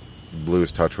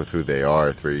lose touch with who they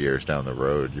are 3 years down the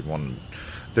road.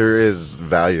 There is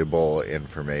valuable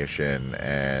information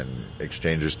and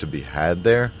exchanges to be had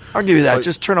there. I'll give you that.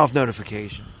 Just turn off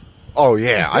notifications. Oh,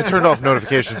 yeah. I turned off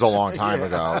notifications a long time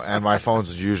ago, and my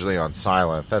phone's usually on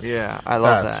silent. I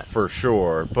love that. For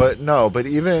sure. But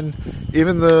even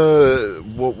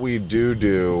what we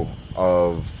do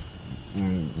of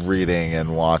reading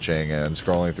and watching and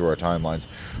scrolling through our timelines,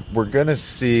 we're going to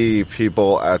see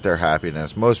people at their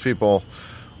happiness. Most people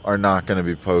are not going to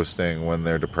be posting when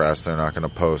they're depressed. They're not going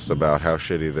to post about how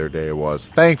shitty their day was,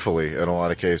 thankfully, in a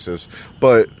lot of cases.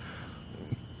 But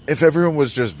if everyone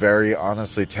was just very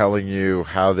honestly telling you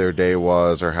how their day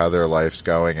was or how their life's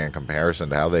going in comparison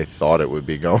to how they thought it would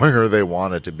be going or they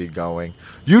want it to be going,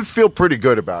 you'd feel pretty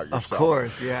good about yourself. Of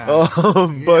course, yeah.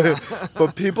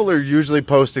 But people are usually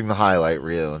posting the highlight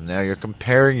reel, and now you're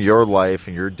comparing your life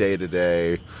and your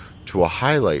day-to-day to a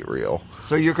highlight reel.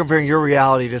 So you're comparing your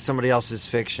reality to somebody else's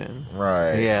fiction.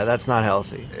 Right. Yeah, that's not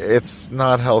healthy. It's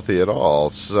not healthy at all.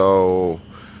 So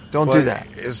don't do that.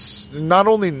 It's not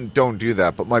only don't do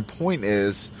that, but my point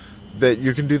is that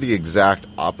you can do the exact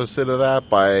opposite of that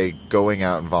by going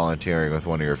out and volunteering with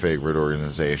one of your favorite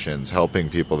organizations, helping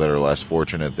people that are less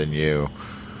fortunate than you.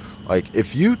 Like,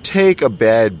 if you take a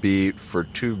bad beat for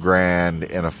 $2,000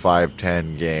 in a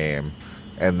 5-10 game,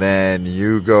 and then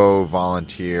you go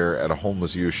volunteer at a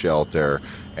homeless youth shelter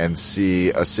and see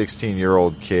a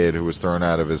 16-year-old kid who was thrown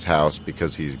out of his house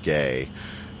because he's gay,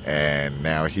 and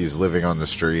now he's living on the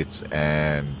streets,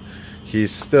 and he's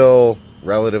still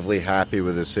relatively happy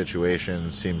with his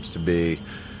situation, seems to be,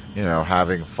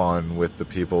 having fun with the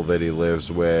people that he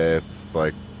lives with,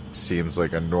 like, seems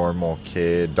like a normal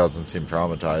kid, doesn't seem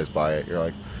traumatized by it. You're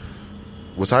like,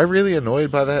 was I really annoyed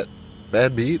by that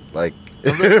bad beat? Like,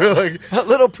 a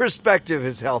little perspective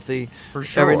is healthy for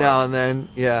sure. Every now and then,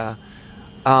 yeah.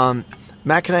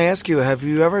 Matt, can I ask you, have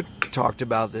you ever talked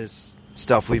about this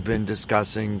stuff we've been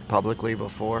discussing publicly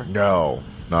before? No,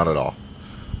 not at all.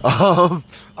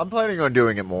 I'm planning on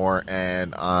doing it more,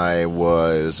 and I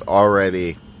was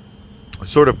already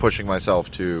sort of pushing myself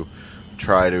to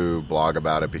try to blog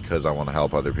about it because I want to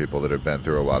help other people that have been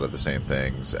through a lot of the same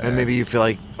things. And maybe you feel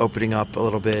like opening up a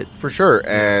little bit. For sure.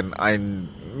 And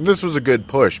this was a good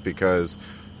push because,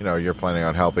 you're planning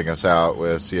on helping us out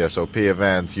with CSOP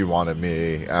events. You wanted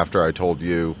me, after I told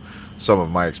you some of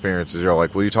my experiences, you're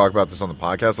like, will you talk about this on the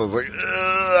podcast? I was like,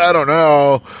 I don't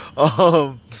know.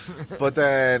 But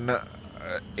then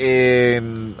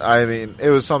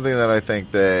it was something that I think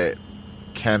that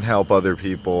can help other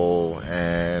people,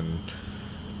 and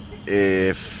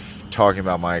if talking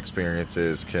about my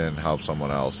experiences can help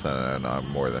someone else, then I'm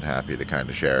more than happy to kind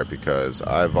of share it, because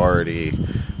I've already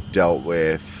dealt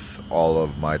with all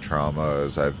of my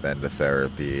traumas. I've been to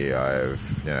therapy.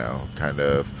 I've, kind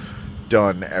of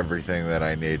done everything that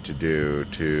I need to do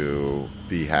to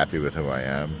be happy with who I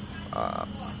am.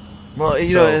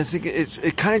 I think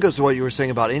it kind of goes to what you were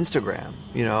saying about Instagram,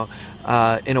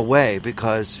 in a way,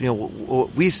 because,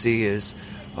 what we see is,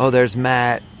 there's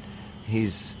Matt.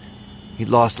 He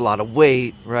lost a lot of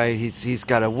weight, right? He's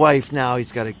got a wife now.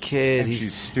 He's got a kid. And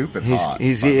she's stupid hot.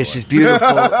 She's beautiful,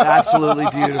 absolutely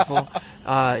beautiful.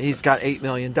 He's got $8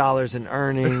 million in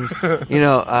earnings,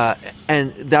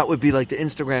 and that would be like the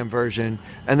Instagram version.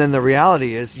 And then the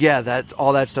reality is, that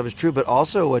all that stuff is true. But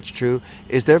also what's true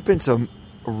is there have been some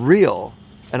real,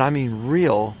 and I mean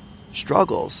real,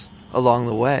 struggles along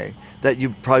the way that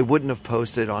you probably wouldn't have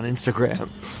posted on Instagram.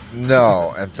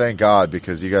 No, and thank God,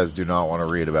 because you guys do not want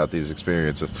to read about these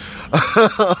experiences.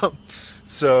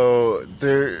 So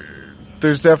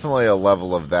there's definitely a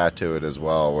level of that to it as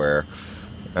well, where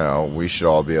we should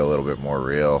all be a little bit more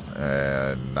real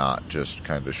and not just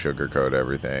kind of sugarcoat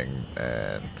everything.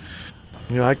 And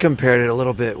I compared it a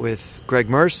little bit with Greg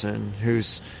Merson,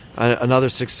 who's another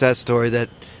success story that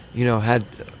had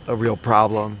a real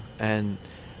problem, and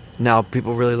now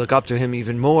people really look up to him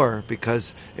even more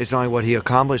because it's not only what he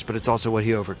accomplished, but it's also what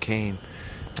he overcame.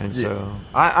 And so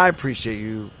I appreciate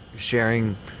you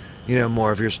sharing,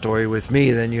 more of your story with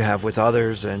me than you have with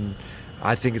others. And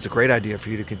I think it's a great idea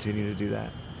for you to continue to do that.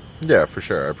 Yeah, for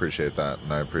sure. I appreciate that.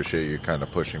 And I appreciate you kind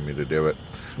of pushing me to do it.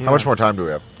 Yeah. How much more time do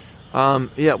we have?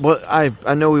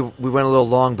 I know we went a little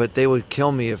long, but they would kill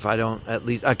me if I don't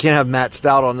I can't have Matt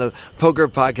Stout on the poker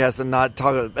podcast and not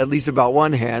talk at least about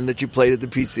one hand that you played at the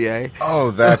PCA.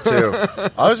 Oh, that too.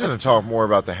 I was going to talk more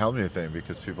about the Helmuth thing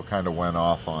because people kind of went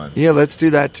off on. Yeah, let's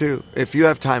do that too. If you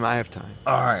have time, I have time.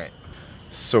 All right.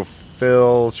 So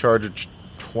Phil charged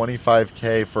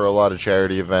 $25,000 for a lot of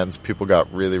charity events. People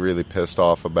got really, really pissed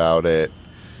off about it.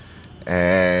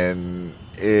 And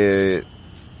it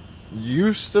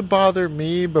used to bother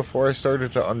me before I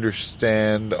started to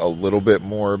understand a little bit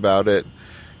more about it.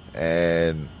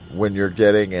 And when you're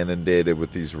getting inundated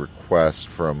with these requests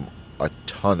from a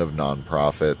ton of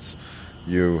nonprofits,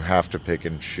 you have to pick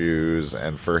and choose.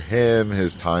 And for him,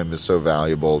 his time is so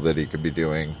valuable that he could be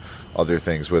doing other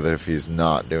things with it if he's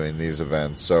not doing these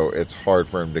events. So it's hard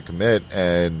for him to commit.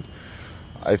 And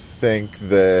I think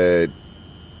that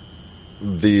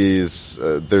there's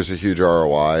a huge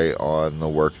ROI on the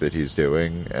work that he's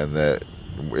doing, and that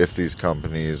if these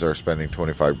companies are spending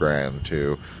 $25,000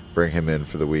 to bring him in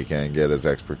for the weekend, get his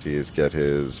expertise, get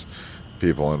his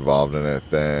people involved in it,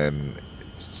 then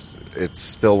it's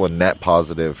still a net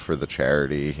positive for the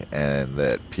charity, and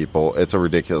that it's a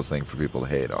ridiculous thing for people to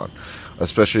hate on,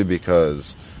 especially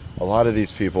because a lot of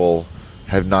these people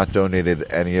have not donated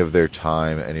any of their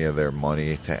time, any of their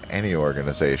money to any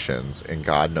organizations in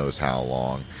God knows how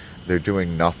long. They're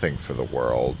doing nothing for the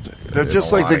world. They're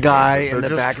just like the guy in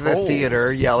the back of the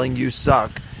theater yelling, "You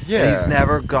suck." Yeah. And he's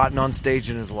never gotten on stage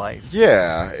in his life.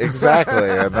 Yeah, exactly.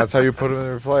 And that's how you put him in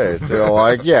their place. They're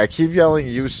like, yeah, keep yelling,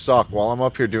 "You suck," while I'm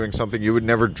up here doing something you would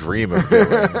never dream of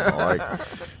doing.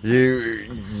 You're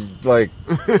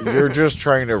just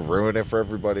trying to ruin it for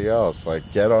everybody else.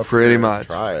 Like, get up Pretty here much. And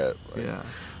try it. Yeah.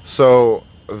 So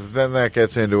then that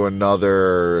gets into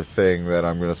another thing that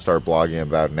I'm going to start blogging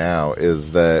about now,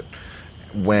 is that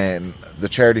when the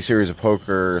Charity Series of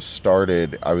Poker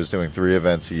started, I was doing 3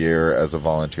 events a year as a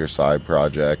volunteer side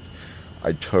project.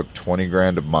 I took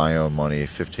 $20,000 of my own money,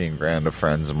 $15,000 of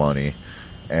friends' money,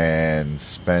 and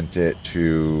spent it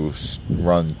to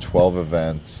run 12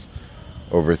 events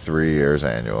over 3 years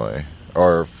annually.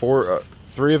 Or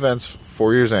 3 events,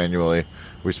 4 years annually.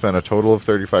 We spent a total of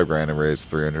 $35,000 and raised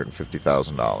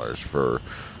 $350,000 for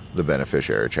the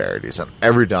beneficiary charities, and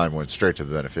every dime went straight to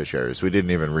the beneficiaries. We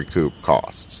didn't even recoup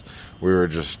costs. We were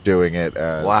just doing it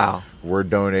as, we're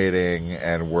donating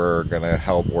and we're going to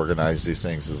help organize these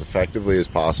things as effectively as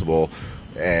possible,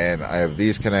 and I have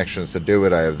these connections to do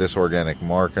it. I have this organic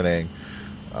marketing.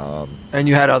 And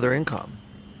you had other income.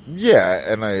 Yeah,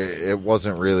 and it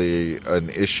wasn't really an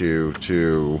issue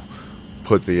to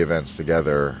put the events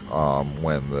together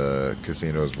when the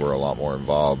casinos were a lot more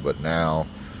involved, but now,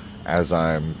 as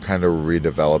I'm kind of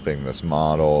redeveloping this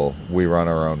model, we run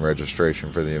our own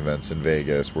registration for the events in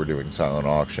Vegas. We're doing silent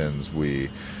auctions.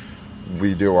 We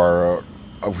do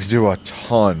a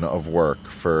ton of work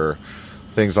for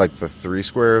things like the 3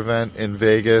 Square event in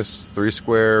Vegas. 3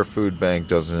 Square Food Bank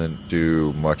doesn't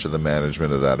do much of the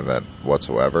management of that event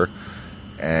whatsoever.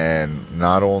 And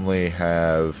not only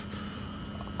have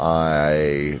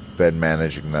I've been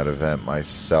managing that event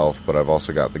myself, but I've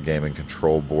also got the Gaming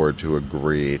Control Board to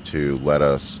agree to let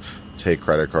us take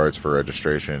credit cards for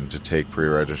registration, to take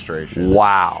pre-registration.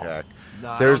 Wow. Check. No,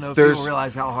 I don't know if people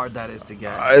realize how hard that is to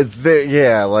get.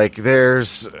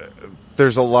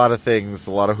 There's a lot of things,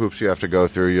 a lot of hoops you have to go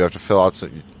through. You have to fill out.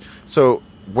 So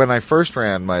when I first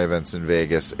ran my events in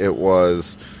Vegas, it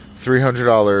was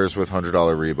 $300 with $100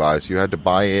 rebuys. You had to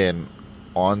buy in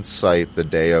on site the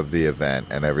day of the event,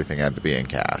 and everything had to be in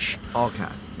cash. Okay,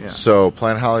 yeah. So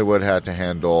Planet Hollywood had to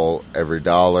handle every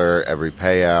dollar, every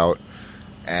payout,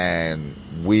 and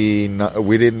we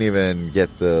didn't even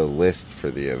get the list for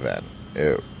the event.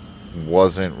 It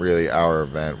wasn't really our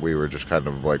event. We were just kind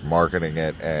of like marketing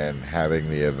it and having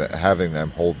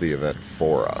them hold the event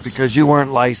for us, because you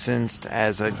weren't licensed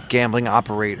as a gambling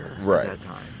operator at that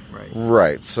time.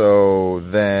 Right. So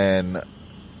then,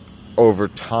 over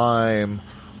time,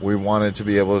 we wanted to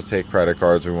be able to take credit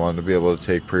cards. We wanted to be able to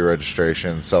take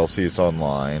pre-registration, sell seats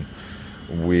online.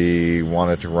 We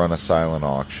wanted to run a silent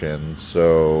auction.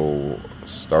 So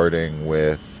starting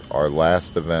with our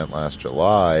last event last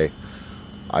July,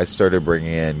 I started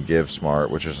bringing in GiveSmart,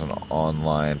 which is an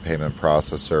online payment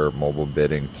processor, mobile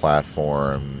bidding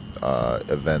platform,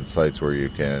 event sites where you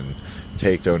can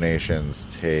take donations,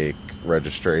 take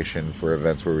registration for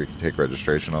events where we can take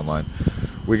registration online.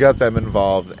 We got them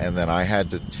involved, and then I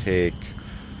had to take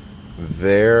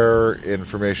their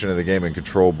information to the Gaming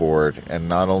Control Board and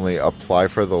not only apply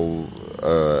for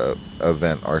the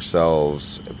event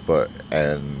ourselves,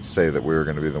 and say that we were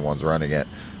going to be the ones running it,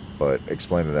 but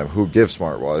explain to them who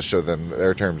GiveSmart was, show them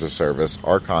their terms of service,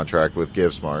 our contract with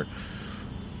GiveSmart,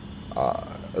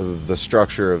 the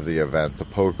structure of the event, the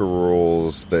poker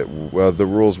rules, the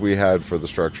rules we had for the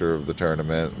structure of the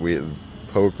tournament,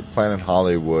 Planet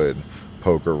Hollywood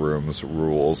poker rooms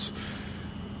rules,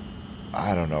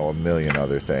 I don't know, a million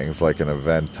other things, like an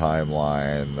event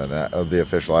timeline, the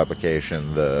official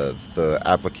application, the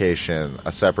application,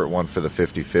 a separate one for the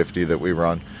 50-50 that we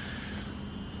run.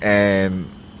 And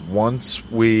once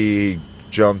we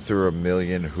jumped through a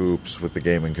million hoops with the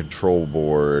Gaming Control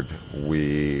Board,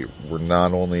 we were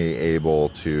not only able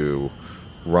to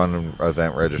run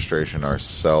event registration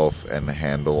ourselves and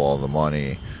handle all the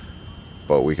money,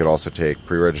 but we could also take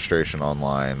pre-registration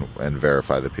online and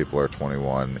verify that people are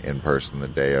 21 in person the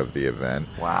day of the event.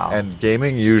 Wow. And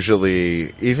gaming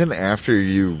usually, even after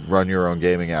you run your own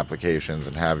gaming applications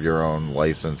and have your own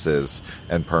licenses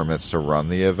and permits to run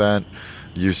the event,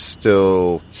 You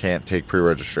still can't take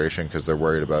pre-registration because they're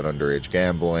worried about underage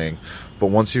gambling. But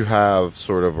once you have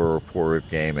sort of a rapport with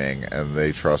gaming and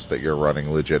they trust that you're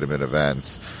running legitimate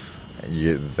events,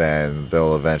 then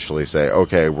they'll eventually say,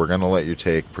 okay, we're going to let you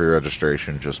take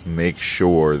pre-registration. Just make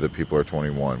sure that people are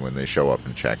 21 when they show up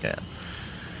and check in.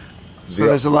 So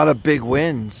there's a lot of big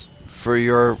wins for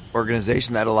your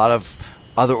organization that a lot of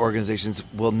other organizations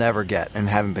will never get and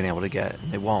haven't been able to get.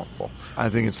 And they won't. I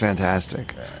think it's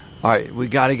fantastic. Yeah. All right, we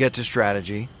got to get to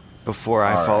strategy before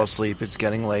I fall asleep. It's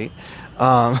getting late.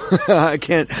 I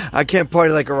can't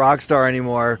party like a rock star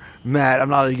anymore, Matt. I'm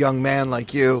not a young man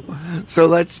like you. So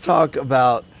let's talk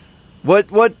about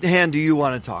what hand do you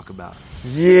want to talk about?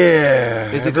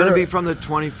 Yeah. Is it going to be from the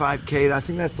 25K? I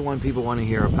think that's the one people want to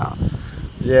hear about.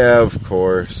 Yeah, of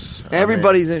course.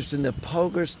 Everybody's interested in the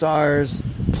PokerStars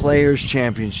Players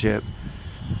Championship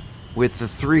with the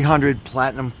 300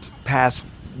 Platinum Pass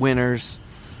winners.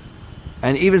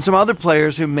 And even some other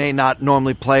players who may not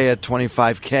normally play at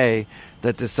 25K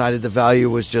that decided the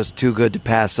value was just too good to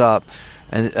pass up.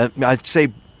 And I'd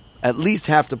say at least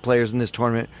half the players in this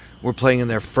tournament were playing in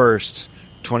their first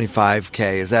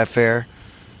 25K. Is that fair?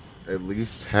 At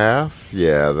least half?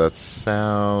 Yeah, that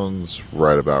sounds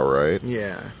right about right.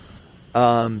 Yeah.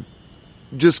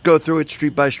 Just go through it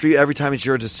street by street. Every time it's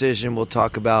your decision, we'll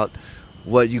talk about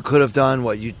what you could have done,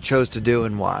 what you chose to do,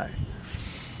 and why.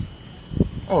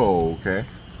 Oh, okay.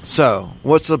 So,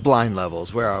 what's the blind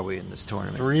levels? Where are we in this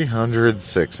tournament? 300,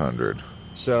 600.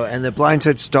 So, and the blind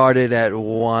set started at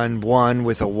 1-1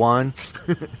 with a 1.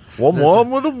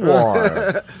 1-1 with a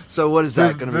 1. So, what is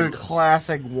that going to be? be? The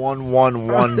classic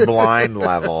 1-1-1 blind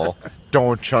level.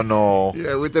 Don't you know?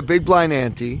 Yeah, with the big blind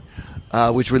ante,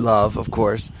 which we love, of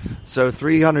course. So,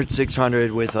 300,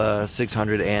 600 with a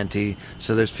 600 ante.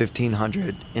 So, there's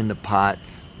 1,500 in the pot.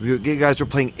 You guys were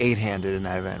playing 8-handed in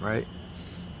that event, right?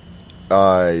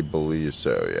 I believe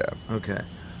so, yeah. Okay.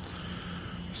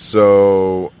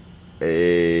 So,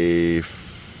 I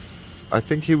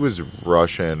think he was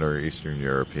Russian or Eastern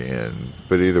European,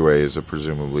 but either way, he's a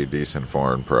presumably decent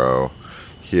foreign pro.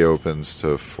 He opens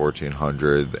to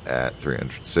 1,400 at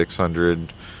 300,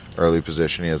 600. Early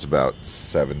position, he has about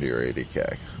 70 or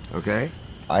 80K. Okay.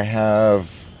 I have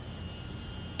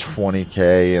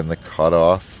 20K in the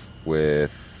cutoff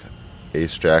with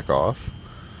ace-jack off.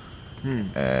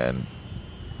 And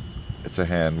it's a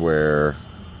hand where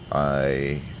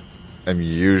I am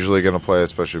usually going to play,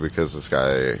 especially because this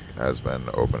guy has been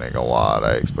opening a lot.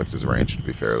 I expect his range to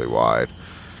be fairly wide.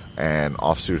 And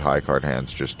offsuit high card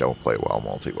hands just don't play well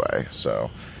multi-way. So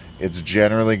it's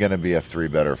generally going to be a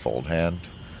 3-bet or fold hand.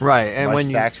 Right. And my when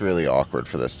stack's really awkward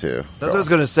for this, too. That's what I was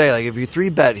going to say. Like, if you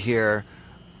 3-bet here,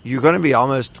 you're going to be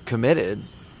almost committed.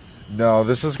 No,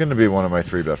 this is going to be one of my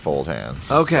 3-bet fold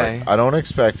hands. Okay. Like, I don't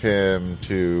expect him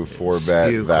to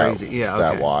 4-bet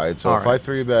that wide. So if I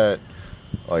 3-bet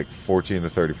like 14 to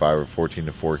 35 or 14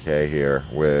 to 4K here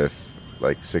with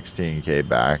like 16K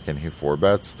back and he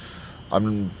 4-bets,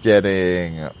 I'm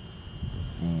getting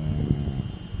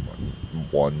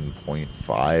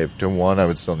 1.5 to 1. I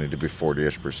would still need to be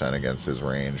 40-ish% against his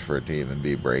range for it to even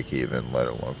be break even, let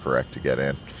alone correct to get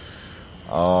in.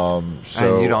 So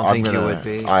and you don't think you would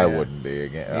be? I wouldn't be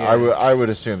again. Yeah. I would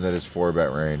assume that his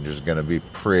 4-bet range is going to be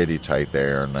pretty tight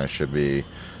there, and I should be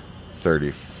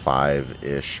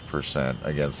 35-ish%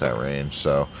 against that range.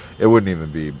 So it wouldn't even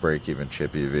be break even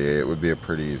chip EV. It would be a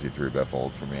pretty easy 3-bet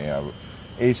fold for me.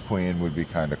 Ace queen would be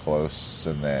kind of close,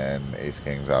 and then ace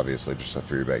king's obviously just a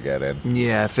 3-bet get in.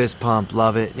 Yeah, fist pump,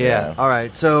 love it. Yeah. All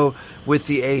right. So with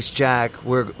the ace jack,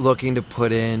 we're looking to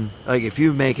put in, like, if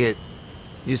you make it.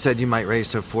 You said you might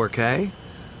raise to 4K?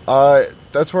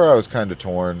 That's where I was kind of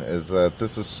torn, is that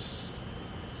this is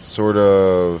sort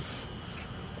of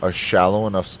a shallow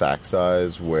enough stack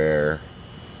size where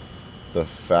the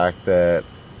fact that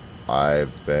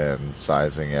I've been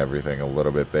sizing everything a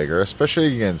little bit bigger,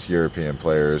 especially against European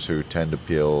players who tend to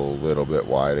peel a little bit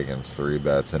wide against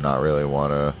 3-bets and not really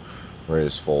want to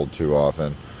raise fold too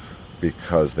often,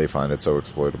 because they find it so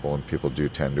exploitable, and people do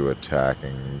tend to attack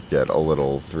and get a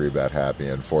little 3-bet happy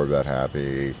and 4-bet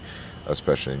happy,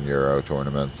 especially in Euro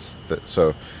tournaments.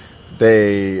 So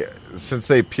since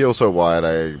they peel so wide,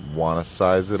 I want to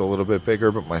size it a little bit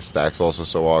bigger, but my stack's also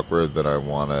so awkward that I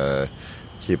want to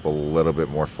keep a little bit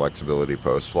more flexibility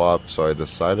post-flop. So I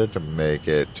decided to make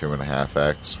it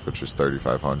 2.5x, which is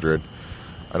 3,500.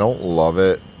 I don't love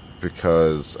it,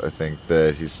 because I think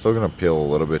that he's still going to peel a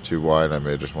little bit too wide. I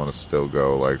may just want to still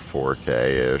go like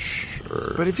 4K-ish.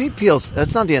 But if he peels,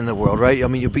 that's not the end of the world, right? I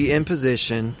mean, you'll be in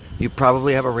position. You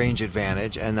probably have a range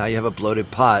advantage, and now you have a bloated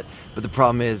pot. But the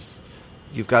problem is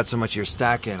you've got so much of your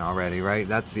stack in already, right?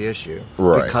 That's the issue.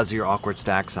 Right. Because of your awkward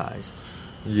stack size.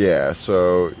 Yeah,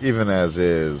 so even as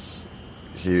is,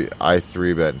 I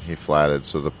 3-bet and he flatted,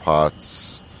 so the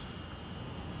pot's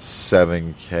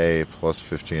 $7K plus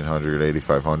 1,500,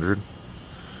 8,500.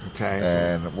 Okay.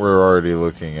 And we're already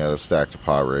looking at a stack to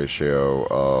pot ratio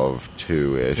of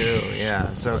 2-ish. 2,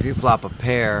 yeah. So if you flop a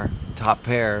pair, top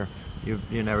pair, you're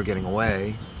never getting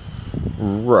away.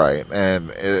 Right,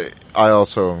 and I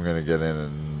also am going to get in,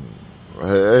 and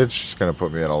it's just going to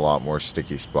put me in a lot more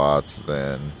sticky spots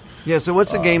than... Yeah, so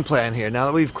what's the game plan here? Now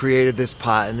that we've created this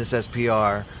pot and this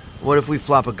SPR, what if we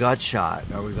flop a gut shot?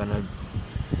 Are we going to...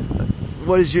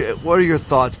 What are your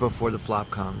thoughts before the flop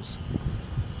comes?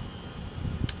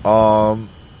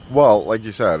 Well, like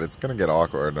you said, it's going to get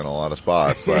awkward in a lot of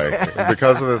spots. Like,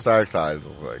 because of the stack size,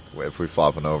 like, if we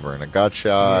flop an over in a gut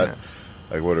shot,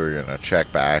 like, what are we going to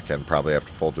check back and probably have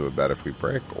to fold to a bet if we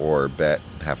break, or bet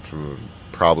and have to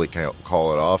probably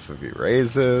call it off if he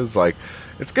raises? Like,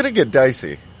 it's going to get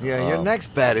dicey. Yeah, your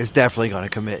next bet is definitely going to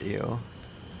commit you,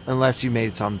 unless you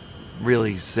made some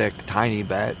really sick, tiny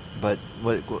bet, but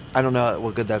I don't know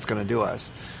what good that's going to do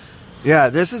us. Yeah,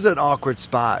 this is an awkward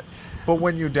spot. But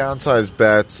when you downsize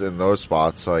bets in those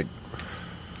spots, like,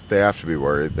 they have to be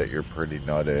worried that you're pretty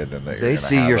nutted and that they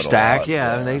see your stack,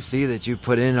 and they see that you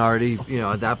put in already.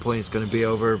 At that point, it's going to be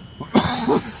over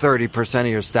 30% of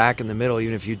your stack in the middle,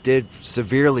 even if you did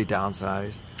severely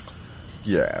downsize.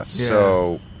 Yeah.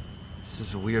 So this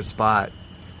is a weird spot.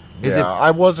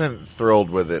 I wasn't thrilled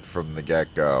with it from the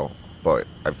get-go, but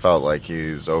I felt like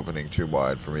he's opening too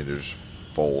wide for me to just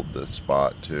fold this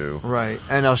spot too. Right,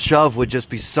 and a shove would just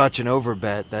be such an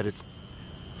overbet that it's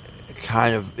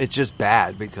just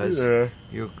bad because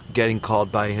you're getting called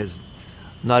by his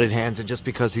nutted hands, and just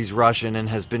because he's Russian and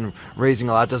has been raising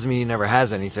a lot doesn't mean he never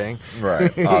has anything.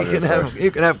 Right,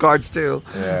 you can have cards too.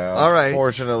 Yeah, all right.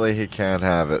 Unfortunately, he can't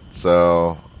have it.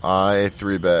 So I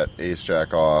 3-bet ace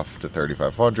jack off to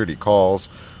 3,500. He calls.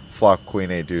 Flop queen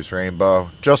 8 deuce rainbow.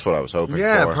 Just what I was hoping for.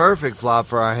 Yeah, perfect flop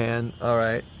for our hand. All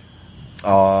right.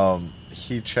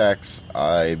 He checks.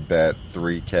 I bet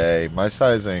 3K. My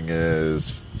sizing is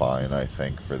fine, I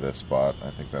think, for this spot. I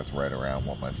think that's right around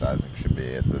what my sizing should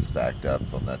be at the stack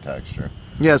depth on that texture.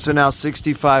 Yeah, so now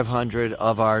 6,500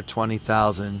 of our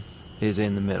 20,000 is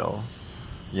in the middle.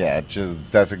 Yeah,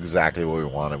 that's exactly what we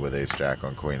wanted with ace jack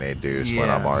on queen 8 deuce when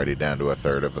I'm already down to a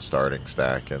third of a starting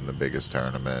stack in the biggest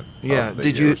tournament. Yeah,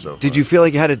 did you feel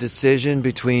like you had a decision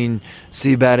between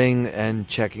c-betting and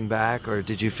checking back, or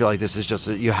did you feel like this is just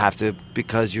you have to,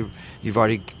 because you've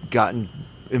already gotten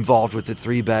involved with the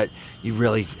 3-bet, you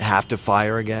really have to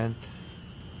fire again?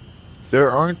 There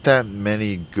aren't that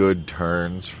many good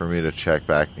turns for me to check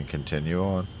back and continue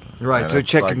on. Right, and so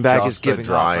checking back is giving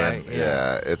up, right?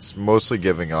 Yeah, it's mostly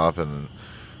giving up, and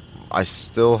I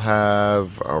still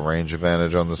have a range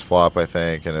advantage on this flop, I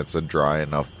think, and it's a dry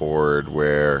enough board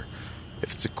where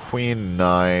if it's a queen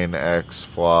 9x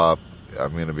flop,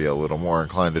 I'm going to be a little more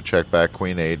inclined to check back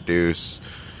queen 8 deuce.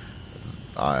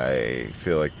 I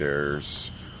feel like there's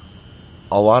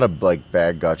a lot of like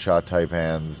bad gut shot type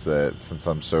hands that, since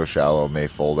I'm so shallow, may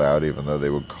fold out, even though they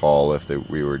would call if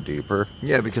we were deeper.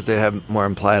 Yeah, because they have more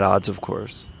implied odds, of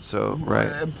course. So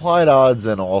right, implied odds,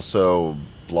 and also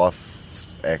bluff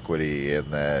equity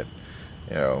in that,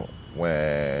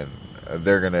 when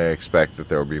they're going to expect that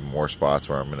there will be more spots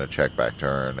where I'm going to check back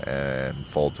turn and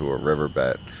fold to a river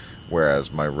bet.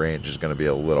 Whereas my range is going to be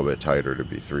a little bit tighter to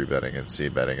be 3-betting and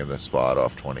c-betting in this spot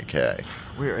off 20K.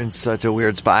 We're in such a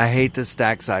weird spot. I hate the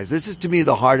stack size. This is, to me,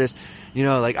 the hardest.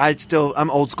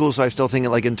 I'm old school, so I still think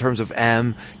like in terms of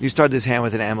M. You start this hand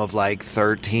with an M of like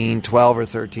 13, 12 or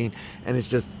 13, and it's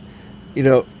just,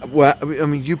 you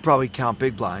probably count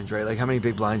big blinds, right? Like, how many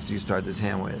big blinds do you start this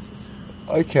hand with?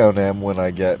 I count M when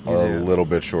I get a little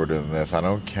bit shorter than this. I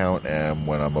don't count M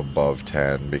when I'm above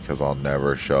 10 because I'll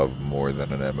never shove more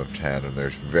than an M of 10, and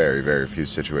there's very, very few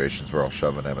situations where I'll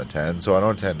shove an M of 10, so I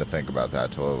don't tend to think about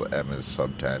that till M is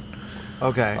sub 10.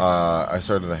 Okay. I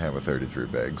started the hand with 33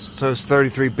 bigs. So it's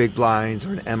 33 big blinds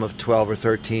or an M of 12 or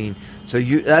 13. So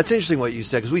that's interesting what you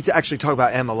said, because we actually talk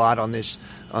about M a lot on this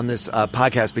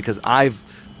podcast, because I've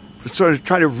sort of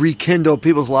tried to rekindle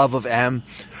people's love of M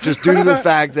just due to the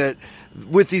fact that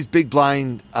with these big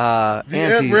blind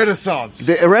ante Renaissance.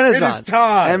 The Renaissance. It is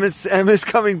time. M is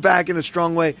coming back in a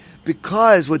strong way,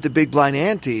 because with the big blind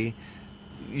ante,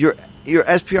 your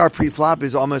SPR pre-flop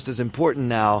is almost as important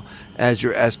now as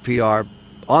your SPR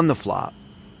on the flop.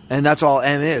 And that's all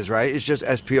M is, right? It's just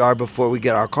SPR before we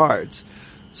get our cards.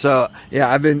 So, yeah,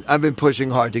 I've been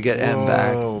pushing hard to get M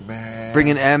back. Oh, man.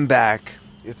 Bringing M back.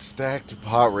 It's stacked to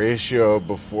pot ratio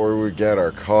before we get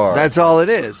our card. That's all it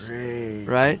is. Great.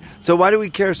 Right? So why do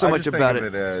we care so much about it? I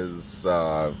think of it as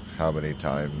how many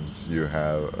times you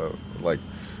have,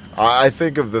 I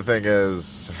think of the thing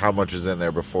as how much is in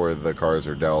there before the cards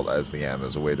are dealt as the M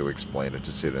as a way to explain it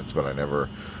to students, but I never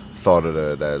thought of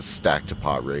it as stack to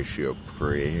pot ratio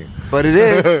pre. But it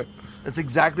is. That's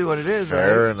exactly what it is,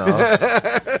 Fair right?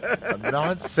 enough. I'm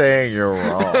not saying you're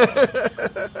wrong.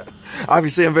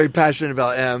 Obviously, I'm very passionate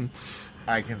about M.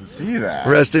 I can see that.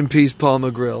 Rest in peace, Paul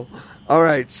McGrill. All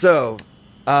right, so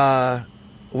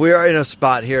we are in a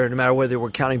spot here, no matter whether we're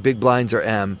counting big blinds or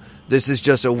M. This is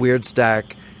just a weird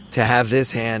stack to have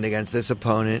this hand against this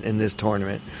opponent in this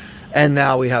tournament. And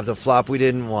now we have the flop we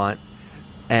didn't want.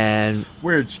 And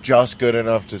where it's just good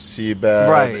enough to see bet.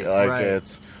 Right.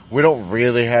 We don't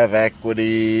really have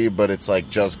equity, but it's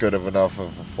just good enough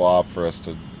of a flop for us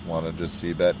to want to just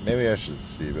see bet. Maybe I should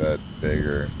see bet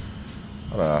bigger.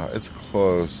 I don't know. It's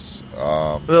close.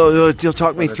 You'll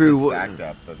talk me through. Stack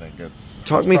depth, I think it's.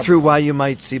 Talk me through why you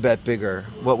might see bet bigger.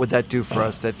 What would that do for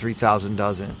us that 3,000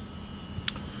 doesn't?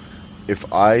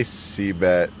 If I see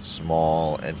bet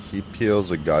small and he peels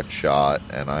a gut shot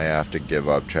and I have to give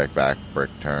up check back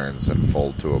brick turns and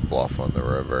fold to a bluff on the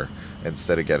river,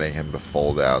 instead of getting him to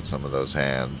fold out some of those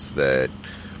hands that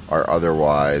are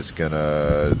otherwise going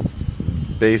to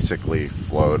basically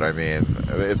float. I mean,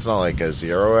 it's not like a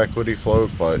zero equity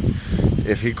float, but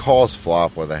if he calls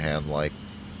flop with a hand like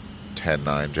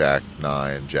 10-9,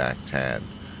 Jack-9, Jack-10.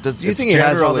 Do you think he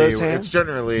has all those hands? It's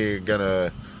generally going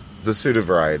to... The suited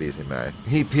varieties he may.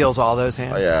 He peels all those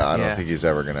hands? I don't think he's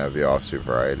ever going to have the offsuit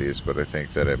varieties, but I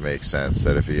think that it makes sense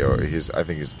that if I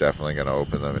think he's definitely going to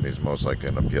open them, and he's most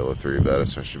likely going to peel a 3-bet,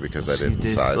 especially because I didn't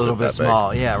size it a little bit small.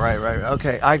 Big. Yeah, right.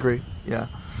 Okay, I agree. Yeah.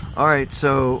 All right,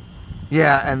 so,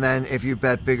 and then if you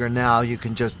bet bigger now, you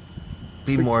can just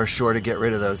be more sure to get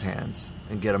rid of those hands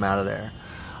and get them out of there.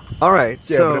 All right,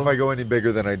 but if I go any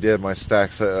bigger than I did, my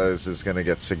stack size is going to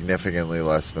get significantly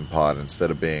less than pot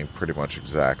instead of being pretty much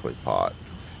exactly pot.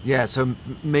 Yeah, so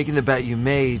making the bet you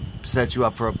made sets you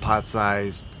up for a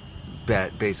pot-sized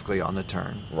bet, basically, on the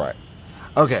turn. Right.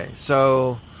 Okay,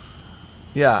 so,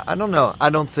 I don't know. I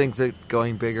don't think that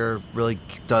going bigger really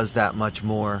does that much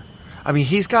more. I mean,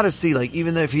 he's got to see,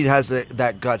 even if he has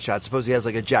that gut shot, suppose he has,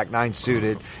 a Jack-9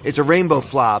 suited, it's a rainbow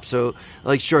flop, so,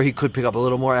 sure, he could pick up a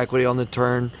little more equity on the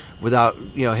turn without,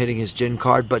 hitting his gin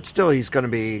card, but still he's going to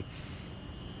be,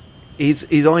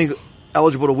 he's only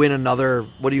eligible to win another,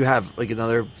 what do you have,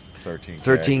 another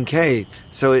 13K.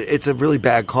 So it's a really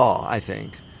bad call, I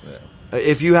think. Yeah.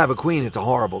 If you have a queen, it's a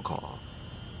horrible call.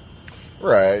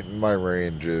 Right. My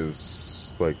range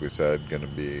is, like we said, going to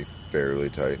be fairly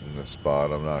tight in this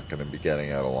spot. I'm not going to be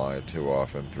getting out of line too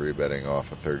often, 3-betting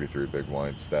off a 33 big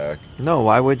blind stack. No,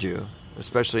 why would you?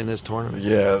 Especially in this tournament.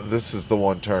 Yeah, this is the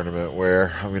one tournament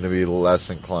where I'm going to be less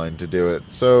inclined to do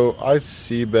it. So I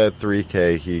see bet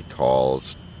 3K, he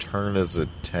calls. Turn is a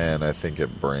 10. I think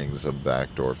it brings a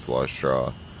backdoor flush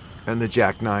draw. And the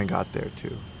Jack-9 got there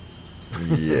too.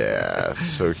 Yeah,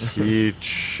 so he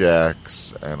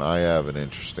checks, and I have an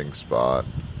interesting spot.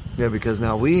 Yeah, because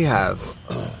now we have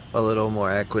a little more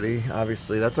equity.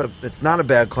 Obviously, it's not a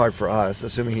bad card for us,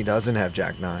 assuming he doesn't have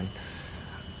Jack-9.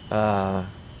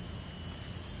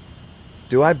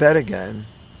 Do I bet again?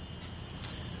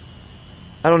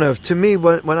 I don't know. To me,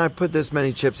 when I put this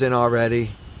many chips in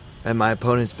already, and my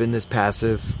opponent's been this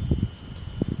passive,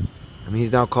 I mean,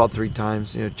 he's now called 3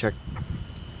 times. Check.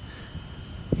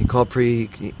 He called pre.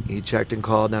 He checked and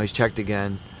called. Now he's checked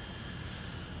again.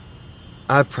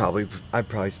 I'd probably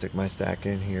stick my stack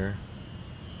in here.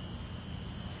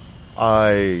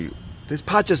 This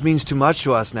pot just means too much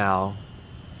to us now,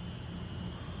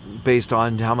 based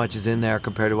on how much is in there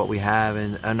compared to what we have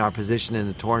and our position in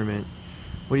the tournament.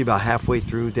 What are you, about halfway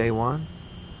through day one?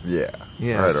 Yeah,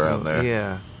 right around there.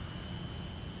 Yeah.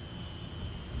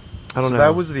 I don't know.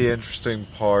 That was the interesting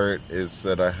part, is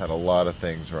that I had a lot of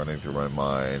things running through my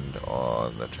mind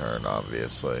on the turn,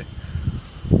 obviously.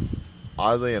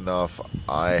 Oddly enough,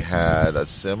 I had a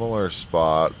similar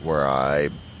spot where I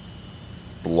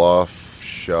bluff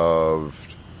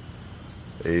shoved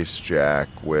ace-jack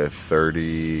with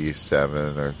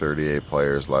 37 or 38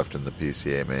 players left in the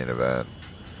PCA main event.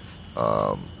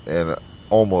 In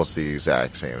almost the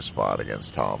exact same spot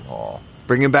against Tom Hall.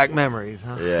 Bringing back memories,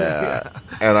 huh? Yeah.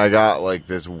 And I got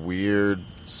this weird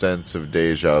sense of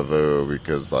deja vu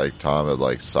because Tom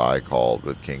had side called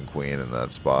with King Queen in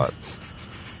that spot.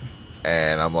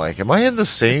 And I'm like, am I in the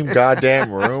same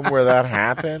goddamn room where that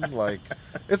happened?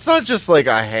 It's not just a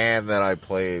hand that I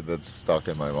played that's stuck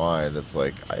in my mind. It's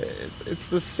it's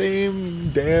the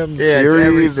same damn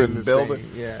series and building.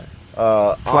 Yeah.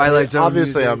 Twilight Zone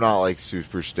Obviously, music. I'm not like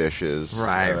superstitious.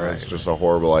 Right. It's just a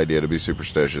horrible idea to be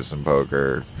superstitious in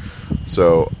poker.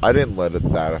 So I didn't let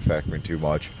that affect me too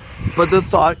much. But the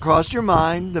thought crossed your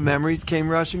mind. The memories came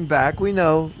rushing back. We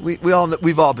know. We've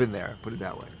all been there. Put it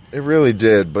that way. It really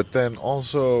did. But then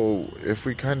also, if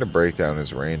we kind of break down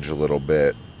his range a little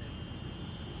bit,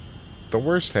 the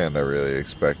worst hand I really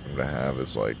expect him to have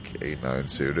is like 8-9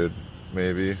 suited,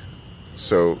 maybe.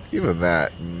 So even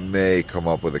that may come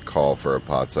up with a call for a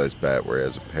pot-sized bet where he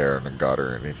has a pair and a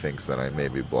gutter and he thinks that I may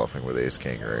be bluffing with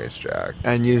ace-king or ace-jack.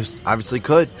 And you obviously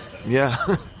could. Yeah.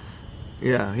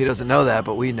 Yeah, he doesn't know that,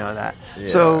 but we know that. Yeah.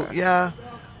 So, yeah.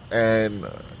 And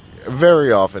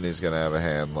very often he's going to have a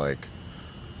hand like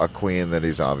a queen that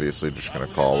he's obviously just going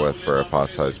to call with for a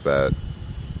pot-sized bet.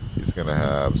 He's going to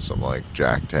have some like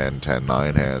Jack 10,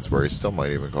 10-9 hands where he still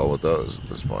might even call with those at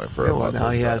this point for a pot-sized bet. Now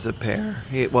he has a pair.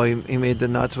 He made the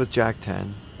nuts with Jack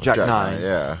 10. Jack 9.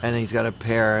 Yeah. And he's got a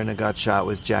pair and a gut shot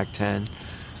with Jack 10.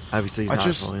 Obviously, he's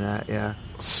not pulling that, yeah.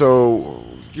 So,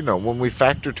 when we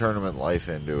factor tournament life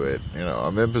into it,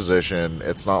 I'm in position.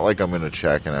 It's not like I'm going to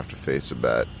check and have to face a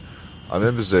bet. I'm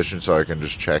in position so I can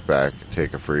just check back,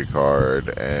 take a free card,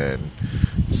 and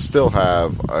still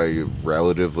have a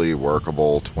relatively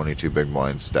workable 22 big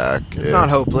blind stack. It's not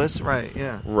hopeless, right,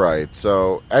 yeah. Right,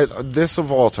 so this of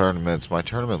all tournaments, my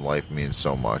tournament life means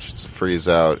so much. It's a freeze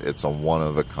out, it's a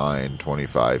one-of-a-kind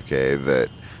 25K that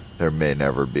there may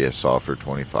never be a softer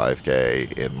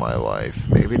 25K in my life.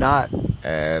 Maybe not.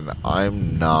 And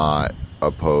I'm not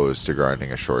opposed to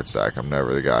grinding a short stack. I'm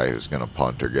never the guy who's going to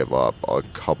punt or give up. A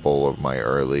couple of my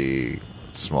early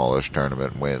smallish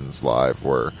tournament wins live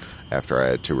were after I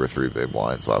had 2 or 3 big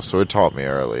blinds left. So it taught me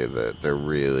early that there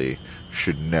really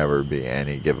should never be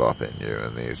any give up in you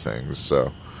in these things.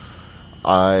 So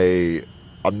I'm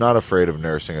not afraid of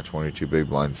nursing a 22 big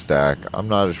blind stack. I'm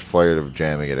not afraid of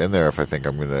jamming it in there if I think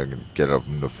I'm going to get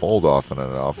them to fold often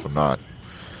enough. I'm not.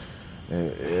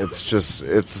 It's a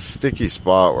sticky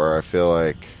spot where I feel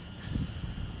like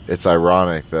it's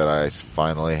ironic that I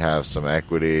finally have some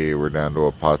equity. We're down to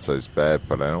a pot-sized bet,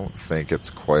 but I don't think it's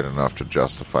quite enough to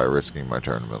justify risking my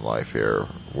tournament life here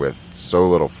with so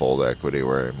little fold equity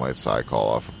where I might side call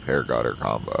off a pair gutter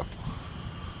combo.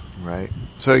 Right.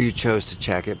 So you chose to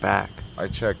check it back. I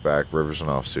check back rivers and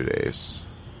offsuit ace.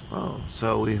 Oh,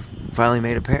 so we finally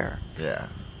made a pair. Yeah,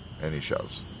 and he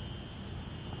shoves.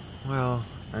 Well,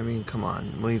 I mean, come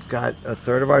on. We've got a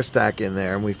third of our stack in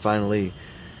there, and we finally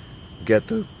get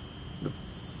the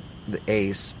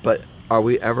ace. But are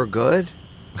we ever good?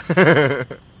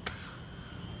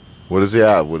 What does he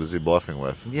have? What is he bluffing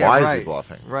with? Yeah, Why right. is he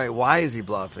bluffing? Right. Why is he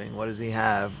bluffing? What does he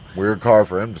have? Weird card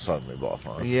for him to suddenly bluff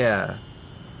on. Yeah.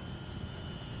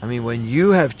 I mean, when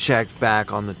you have checked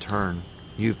back on the turn,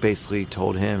 you've basically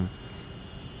told him,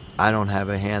 I don't have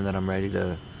a hand that I'm ready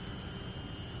to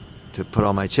put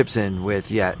all my chips in with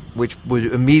yet, which would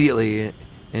immediately,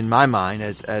 in my mind,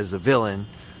 as the villain,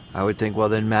 I would think, well,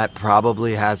 then Matt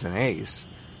probably has an ace.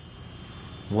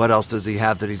 What else does he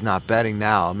have that he's not betting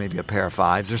now? Maybe a pair of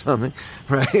fives or something,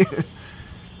 right?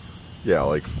 Yeah,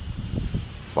 like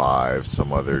 5,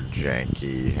 some other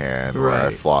janky hand where I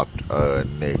Right. flopped a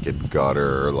naked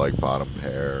gutter or like bottom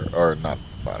pair, or not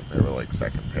bottom pair, but like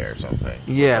second pair or something.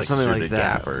 Yeah, like something like suited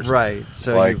that. gappers. Right.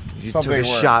 So Like you took a something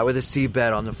where- shot with a C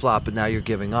bet on the flop, but now you're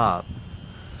giving up.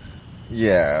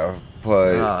 Yeah,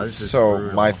 but Oh, this is so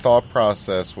brutal. my thought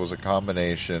process was a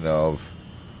combination of,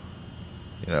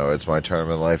 it's my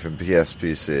tournament life in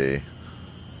PSPC.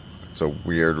 It's a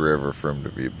weird river for him to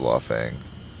be bluffing.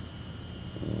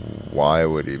 Why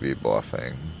would he be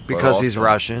bluffing? But Because he's also-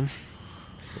 Russian.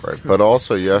 Right, but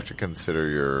also you have to consider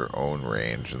your own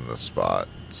range in the spot.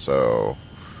 So,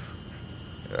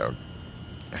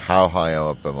 how high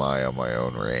up am I on my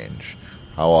own range?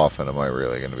 How often am I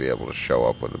really going to be able to show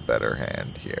up with a better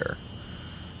hand here?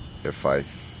 If I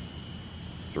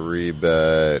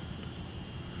 3-bet,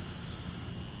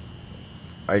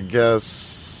 I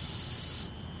guess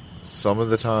some of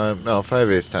the time, no, if I have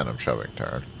ace-10, I'm shoving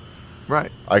turn.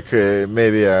 Right.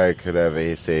 Maybe I could have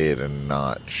ace-8 and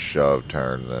not shove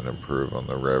turn, then improve on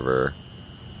the river.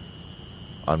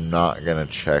 I'm not going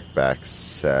to check back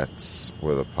sets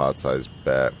with a pot-sized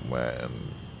bet when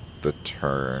the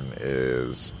turn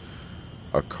is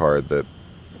a card that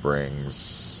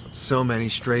brings... So many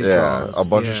straight draws. a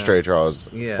bunch of straight draws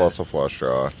Yeah. plus a flush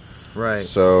draw. Right.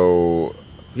 So...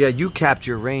 Yeah, you capped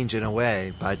your range in a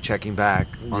way by checking back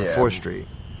on Yeah. 4th Street.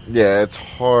 Yeah, it's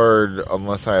hard,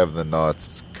 unless I have the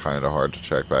nuts, it's kind of hard to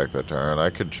check back the turn. I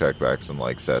could check back some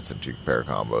like sets and 2-pair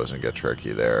combos and get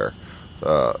tricky there.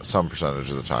 some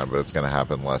percentage of the time, but it's going to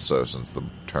happen less so since the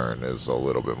turn is a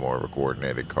little bit more of a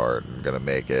coordinated card and going to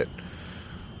make it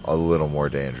a little more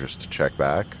dangerous to check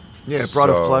back. Yeah, it brought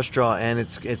a flush draw, and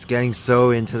it's getting so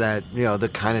into that, the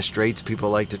kind of straights people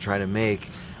like to try to make.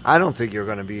 I don't think you're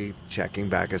going to be checking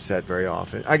back a set very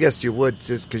often. I guess you would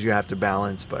just because you have to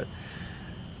balance, but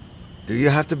do you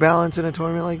have to balance in a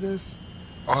tournament like this?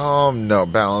 No,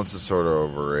 balance is sort of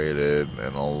overrated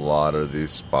in a lot of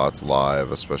these spots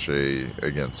live, especially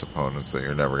against opponents that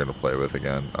you're never going to play with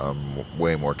again. I'm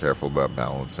way more careful about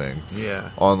balancing. Yeah.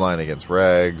 Online against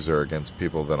regs or against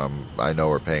people that I know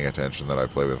are paying attention that I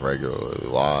play with regularly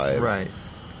live. Right.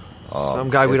 Some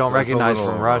guy we don't recognize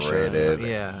from Russia.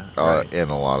 Yeah. Right. In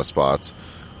a lot of spots.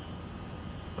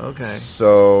 Okay.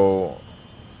 So,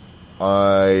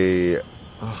 it's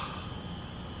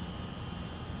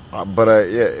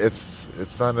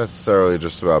not necessarily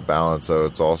just about balance, though.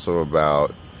 It's also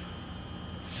about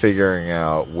figuring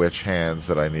out which hands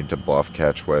that I need to bluff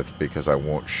catch with, because I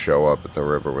won't show up at the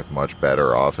river with much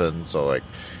better often. So, like,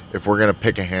 if we're going to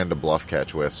pick a hand to bluff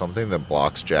catch with, something that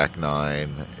blocks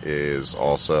Jack-9 is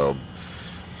also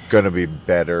going to be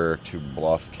better to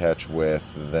bluff catch with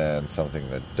than something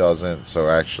that doesn't. So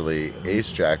actually,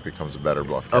 Ace-Jack becomes a better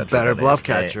bluff catcher. A better bluff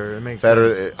catcher. It makes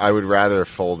better. sense. I would rather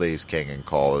fold Ace-King and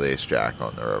call with Ace-Jack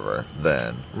on the river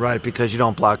than... Right, because you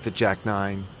don't block the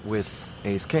Jack-9 with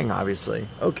Ace-King, obviously.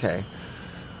 Okay.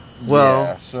 Well,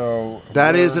 yeah, so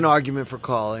that is an argument for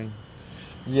calling.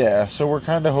 Yeah, so we're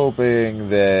kind of hoping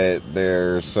that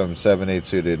there's some 7-8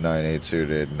 suited, 9-8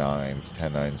 suited, 9s,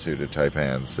 10-9 suited type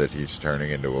hands that he's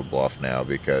turning into a bluff now,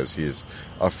 because he's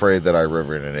afraid that I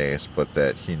river in an ace, but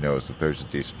that he knows that there's a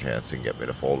decent chance he can get me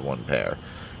to fold one pair.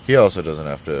 He also doesn't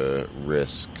have to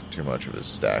risk too much of his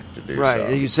stack to do so.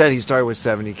 Right, you said he started with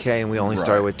 70K and we only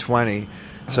started with 20.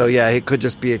 So, yeah, it could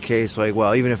just be a case like,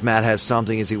 well, even if Matt has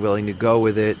something, is he willing to go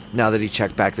with it now that he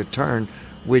checked back the turn,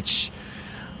 which...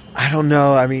 I don't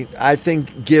know. I mean, I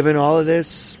think given all of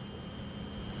this,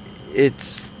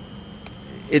 it's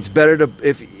better to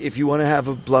if you want to have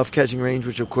a bluff catching range,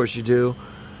 which of course you do.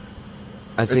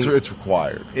 I think it's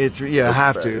required.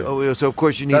 Have to. Oh, so of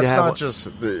course you need to have.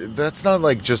 That's not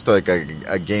like just like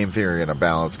a game theory and a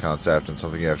balance concept and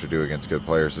something you have to do against good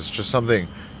players. It's just something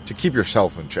to keep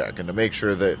yourself in check and to make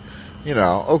sure that.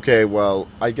 Okay, well,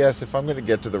 I guess if I'm going to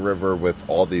get to the river with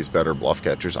all these better bluff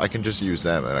catchers, I can just use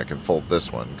them and I can fold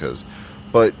this one.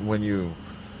 But when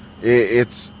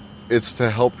it's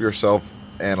to help yourself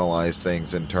analyze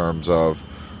things in terms of,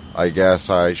 I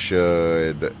guess I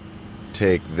should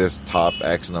take this top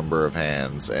X number of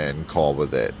hands and call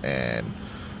with it, and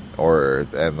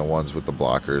the ones with the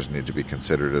blockers need to be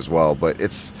considered as well. But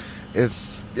it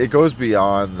goes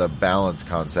beyond the balance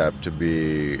concept to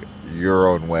be your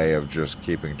own way of just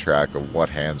keeping track of what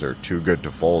hands are too good to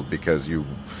fold, because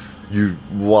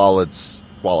while it's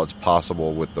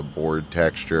possible with the board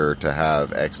texture to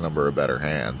have X number of better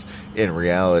hands, in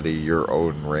reality your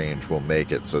own range will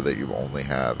make it so that you only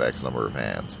have X number of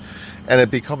hands, and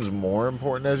it becomes more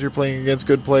important as you're playing against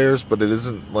good players. But it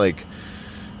isn't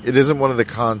one of the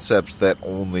concepts that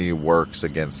only works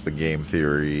against the game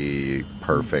theory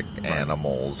perfect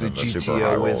animals and the super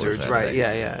high wizards, right?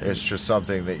 Yeah. It's just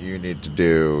something that you need to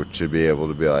do to be able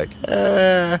to be like,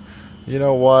 you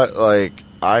know what? Like,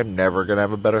 I'm never going to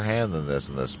have a better hand than this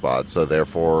in this spot, so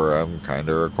therefore I'm kind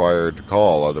of required to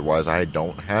call. Otherwise, I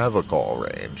don't have a call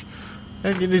range.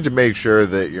 And you need to make sure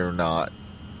that you're not,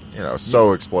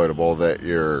 so exploitable that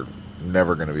you're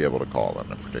never going to be able to call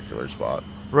in a particular spot.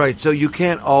 Right, so you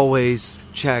can't always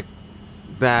check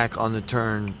back on the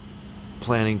turn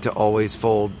planning to always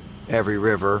fold every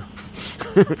river,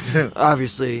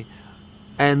 obviously.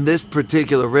 And this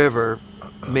particular river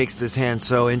makes this hand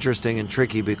so interesting and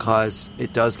tricky because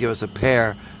it does give us a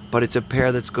pair, but it's a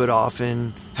pair that's good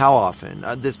often. How often?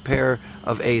 This pair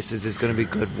of aces is going to be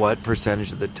good what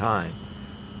percentage of the time?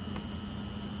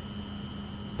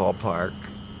 Ballpark.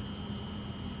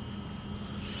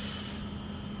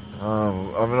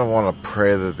 I'm going to want to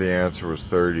pray that the answer was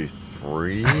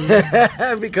 33.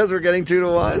 Because we're getting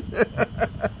 2-1.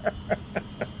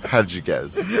 How'd you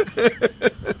guess?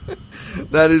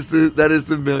 That is the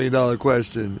 $1 million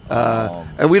question.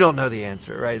 And we don't know the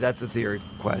answer, right? That's a theory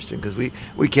question because we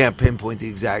can't pinpoint the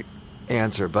exact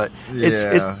answer. But do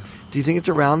you think it's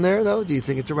around there, though? Do you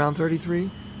think it's around 33?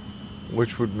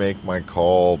 Which would make my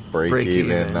call break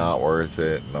even not worth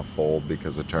it, and a fold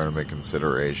because of tournament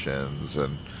considerations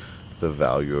and the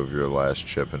value of your last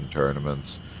chip in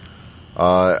tournaments.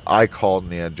 I called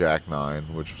and he had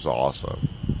Jack-9, which was awesome.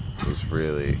 It was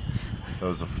really... That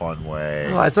was a fun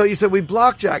way. Oh, I thought you said we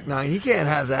blocked Jack 9. He can't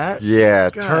have that. Yeah,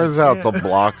 it God, turns out the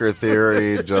blocker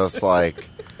theory just like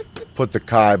put the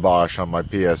kibosh on my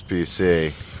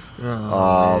PSPC.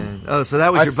 Oh, so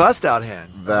that was your bust out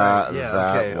hand.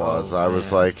 That was. I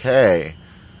was like, hey,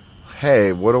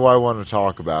 what do I want to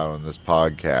talk about on this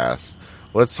podcast?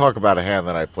 Let's talk about a hand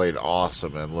that I played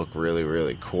awesome and looked really,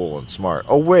 really cool and smart.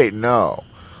 Oh, wait, no.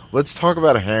 Let's talk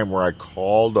about a hand where I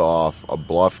called off a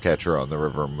bluff catcher on the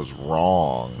river and was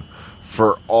wrong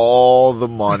for all the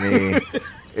money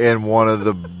in one of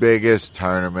the biggest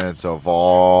tournaments of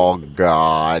all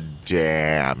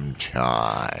goddamn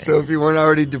time. So if you weren't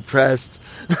already depressed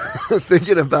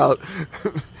thinking about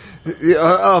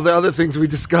all the other things we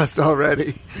discussed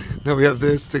already, then we have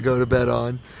this to go to bed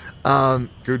on.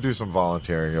 Go do some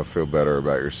volunteering. You'll feel better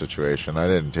about your situation. I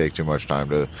didn't take too much time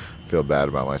to feel bad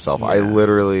about myself. Yeah. I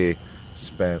literally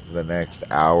spent the next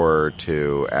hour or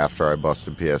two after I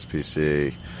busted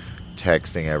PSPC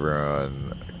texting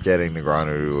everyone, getting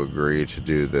Negrano to agree to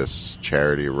do this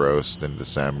charity roast in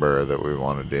December that we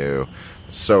want to do.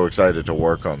 So excited to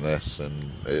work on this,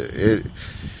 and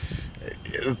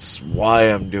it's why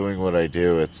I'm doing what I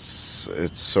do. It's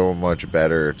so much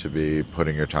better to be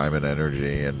putting your time and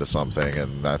energy into something,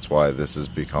 and that's why this is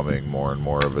becoming more and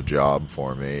more of a job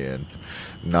for me, and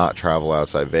not travel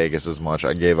outside Vegas as much.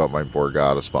 I gave up my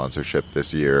Borgata sponsorship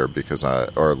this year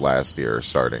or last year,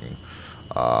 starting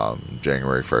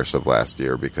January 1st of last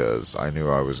year, because I knew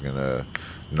I was going to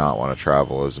not want to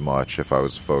travel as much if I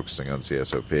was focusing on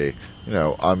CSOP.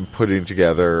 I'm putting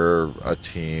together a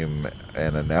team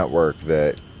and a network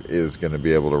that is going to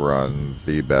be able to run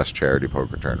the best charity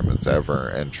poker tournaments ever,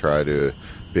 and try to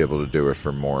be able to do it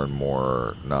for more and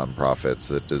more nonprofits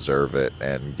that deserve it,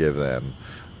 and give them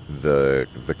the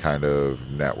kind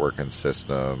of network and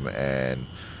system and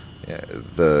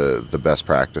the best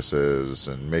practices,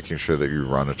 and making sure that you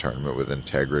run a tournament with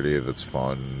integrity that's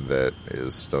fun, that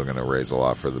is still going to raise a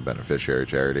lot for the beneficiary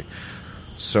charity.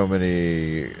 So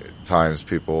many times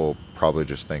people probably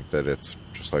just think that it's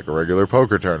just like a regular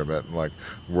poker tournament, like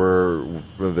where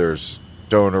there's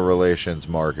donor relations,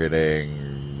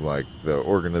 marketing, like the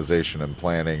organization and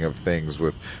planning of things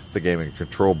with the gaming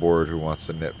control board who wants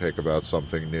to nitpick about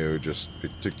something new just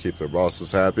to keep their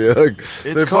bosses happy. Like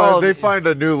they find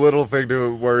a new little thing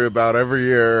to worry about every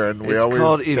year, and we always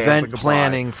called event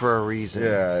planning for a reason.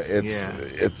 Yeah, it's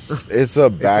a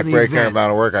backbreaking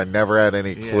amount of work. I never had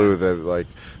any clue that like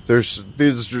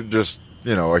these are just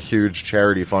a huge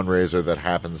charity fundraiser that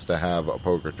happens to have a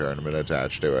poker tournament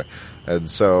attached to it, and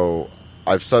so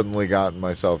I've suddenly gotten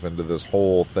myself into this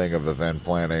whole thing of event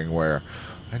planning where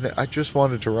I just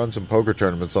wanted to run some poker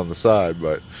tournaments on the side,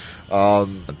 but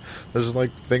there's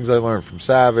like things I learned from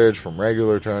Savage, from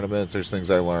regular tournaments. There's things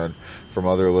I learned from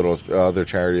other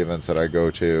charity events that I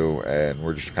go to, and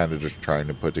we're just kind of trying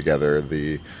to put together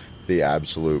the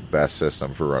absolute best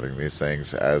system for running these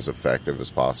things as effective as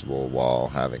possible while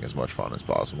having as much fun as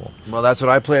possible. Well, that's what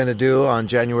I plan to do on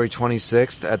January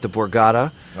 26th at the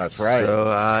Borgata. That's right.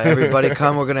 So everybody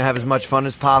come. We're going to have as much fun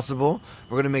as possible.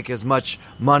 We're going to make as much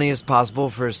money as possible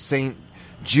for St.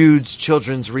 Jude's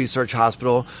Children's Research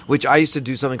Hospital, which I used to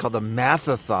do something called the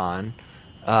Mathathon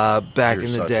back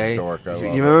in the day.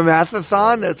 You remember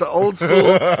Mathathon? That's an old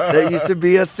school. That used to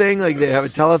be a thing. Like they have a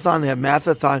telethon, they have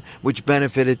Mathathon, which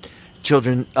benefited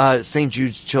children, St.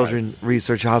 Jude's Children's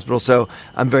Research Hospital. So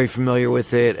I'm very familiar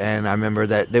with it, and I remember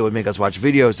that they would make us watch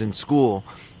videos in school,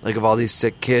 like of all these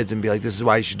sick kids, and be like, "This is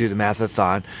why you should do the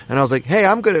Mathathon." And I was like, "Hey,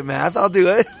 I'm good at math. I'll do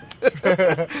it."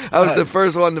 I was the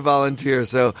first one to volunteer,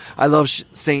 so I love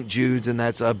St. Jude's, and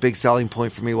that's a big selling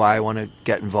point for me why I want to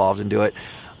get involved and do it.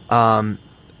 And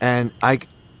I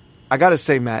got to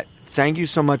say, Matt, thank you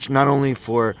so much, not only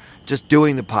for just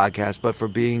doing the podcast, but for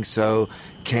being so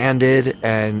candid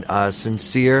and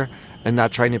sincere, and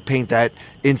not trying to paint that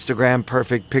Instagram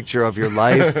perfect picture of your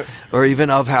life or even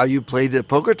of how you played the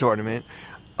poker tournament.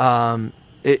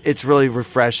 It's really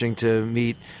refreshing to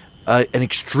meet an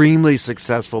extremely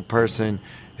successful person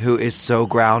who is so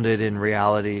grounded in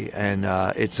reality, and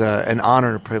it's an honor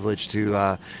and a privilege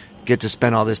to get to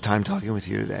spend all this time talking with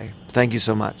you today. Thank you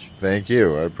so much. Thank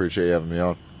you. I appreciate you having me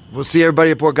on. We'll see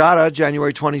everybody at Borgata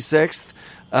January 26th.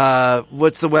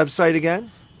 What's the website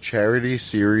again?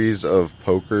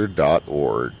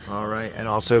 CharitySeriesOfPoker.org. All right, and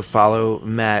also follow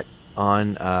Matt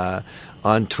on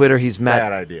Twitter. He's Matt.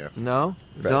 Bad idea. No,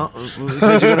 bad. Don't.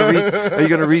 Because are you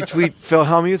going to retweet Phil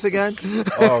Hellmuth again?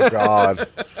 Oh God.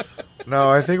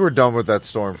 No, I think we're done with that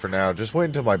storm for now. Just wait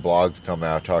until my blogs come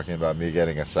out talking about me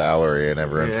getting a salary and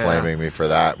everyone flaming me for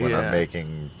that when I'm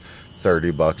making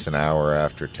 $30 an hour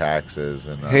after taxes,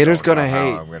 and haters gonna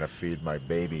hate. I'm gonna feed my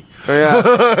baby. Yeah,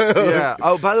 yeah.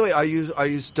 Oh, by the way, are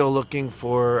you still looking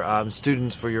for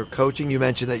students for your coaching? You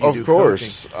mentioned that you do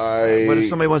course. coaching. What if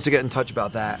somebody wants to get in touch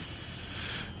about that?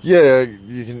 Yeah,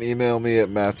 you can email me at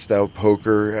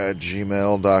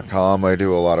mattstoutpoker@gmail.com. I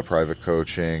do a lot of private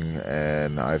coaching,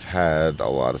 and I've had a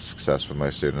lot of success with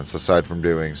my students. Aside from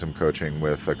doing some coaching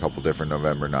with a couple different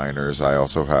November Niners, I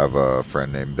also have a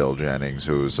friend named Bill Jennings,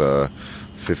 who's a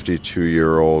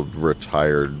 52-year-old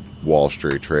retired Wall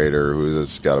Street trader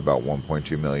who's got about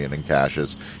 1.2 million in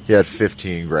cashes. He had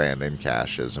 15 grand in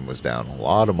cashes and was down a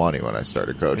lot of money when I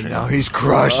started coaching. And now he's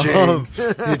crushing.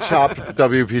 He chopped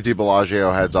WPT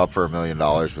Bellagio heads up for $1 million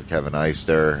with Kevin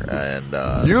Eister, and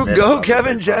you go,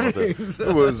 Kevin Jennings.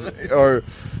 It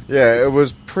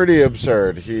was pretty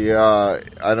absurd.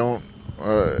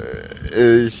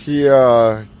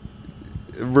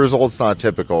 Results not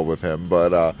typical with him,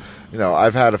 but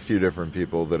I've had a few different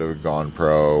people that have gone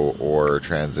pro or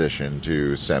transitioned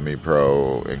to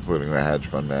semi-pro, including the hedge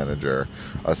fund manager,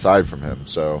 aside from him.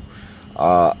 So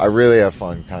I really have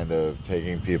fun kind of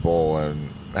taking people and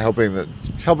helping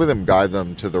them guide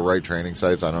them to the right training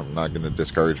sites. I'm not going to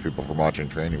discourage people from watching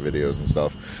training videos and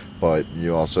stuff, but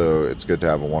it's good to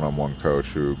have a one-on-one coach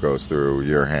who goes through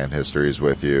your hand histories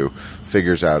with you,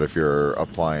 figures out if you're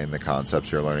applying the concepts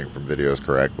you're learning from videos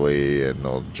correctly, and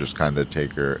they'll just kind of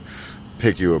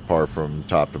pick you apart from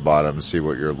top to bottom, see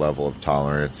what your level of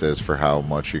tolerance is for how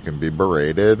much you can be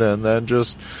berated, and then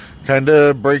just kind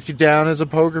of break you down as a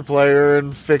poker player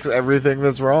and fix everything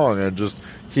that's wrong, and just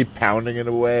keep pounding it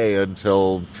away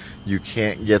until you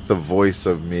can't get the voice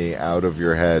of me out of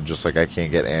your head, just like I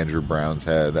can't get Andrew Brown's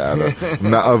head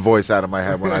a voice out of my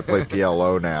head when I play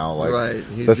PLO now. Like, right.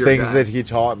 The things that he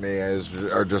taught me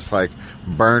are just like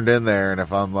burned in there, and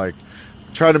if I'm like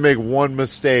try to make one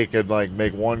mistake and like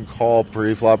make one call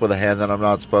pre-flop with a hand that I'm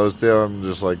not supposed to, I'm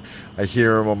just like, I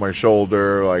hear him on my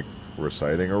shoulder like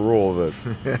reciting a rule that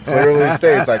clearly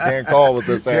states I can't call with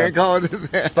this hand. Can't call with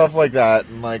this hand. Stuff like that,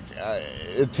 and like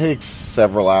it takes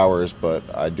several hours, but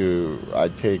I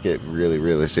take it really,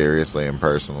 really seriously and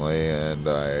personally, and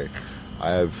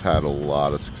I've had a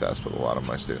lot of success with a lot of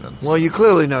my students. Well, you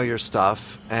clearly know your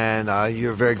stuff, and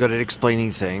you're very good at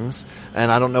explaining things.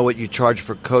 And I don't know what you charge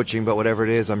for coaching, but whatever it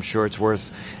is, I'm sure it's worth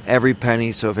every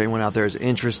penny. So if anyone out there is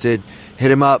interested,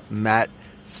 hit him up,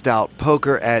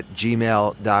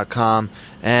 mattstoutpoker@gmail.com.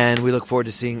 And we look forward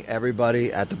to seeing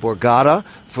everybody at the Borgata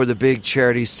for the big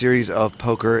charity series of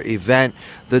poker event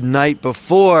the night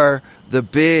before the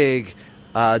big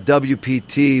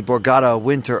WPT Borgata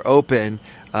Winter Open.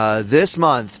 This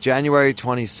month, January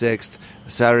 26th,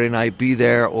 Saturday night, be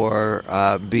there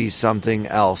or be something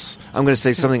else. I'm going to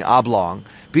say something oblong.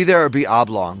 Be there or be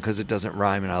oblong, because it doesn't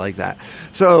rhyme, and I like that.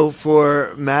 So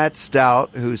for Matt Stout,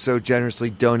 who so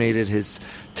generously donated his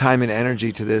time and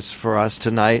energy to this for us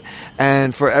tonight,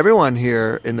 and for everyone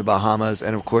here in the Bahamas,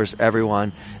 and of course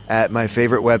everyone at my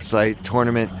favorite website,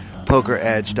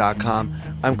 tournamentpokeredge.com,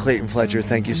 I'm Clayton Fletcher.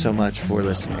 Thank you so much for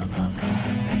listening.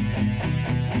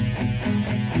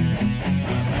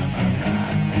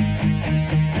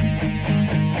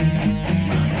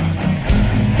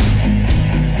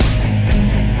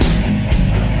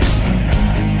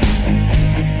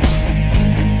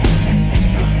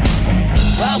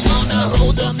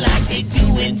 Like they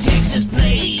do in Texas,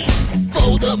 please.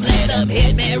 Fold them, let them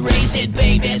hit me, raise it,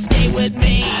 baby, stay with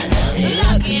me.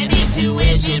 Luck and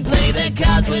intuition, play the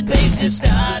cards with babes to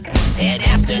start. And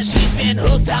after she's been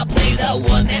hooked, I'll play the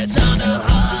one that's on her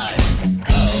heart.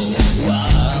 Oh,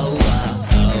 whoa,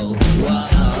 whoa,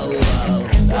 whoa, whoa.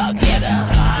 I'll get her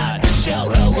heart, show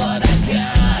her what I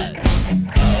got.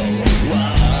 Oh,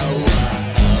 whoa,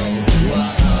 whoa,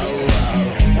 whoa,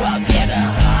 whoa. I'll get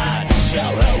her heart, show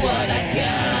her what I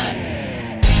got.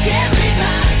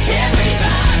 Carry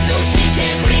mine, though she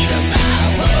can't read a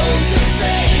mile. Poker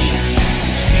face,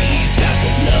 she's got to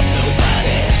love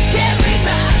nobody. Carry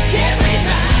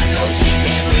mine, though she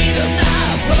can't read a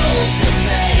mile. Poker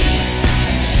face,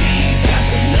 she's got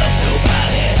to love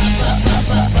nobody.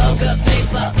 Poker face,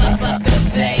 poker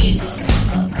face.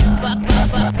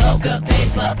 Poker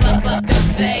face, poker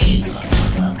face.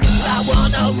 I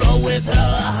wanna roll with her,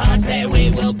 a hard pair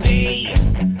we will be.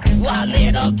 While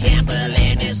little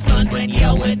gambling is fun when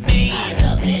you're with me. I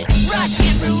love it.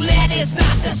 Russian roulette is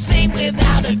not the same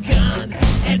without a gun.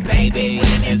 And baby,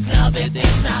 when it's love,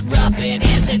 it's not rough, it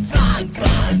isn't fun. Oh,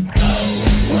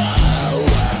 whoa,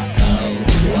 whoa,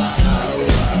 whoa,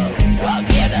 whoa. I'll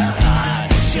get her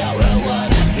heart, show her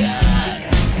what I got.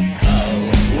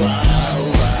 Oh,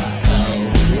 whoa, whoa,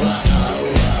 whoa,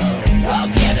 whoa. I'll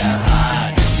get her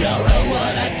heart, show her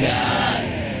what I got.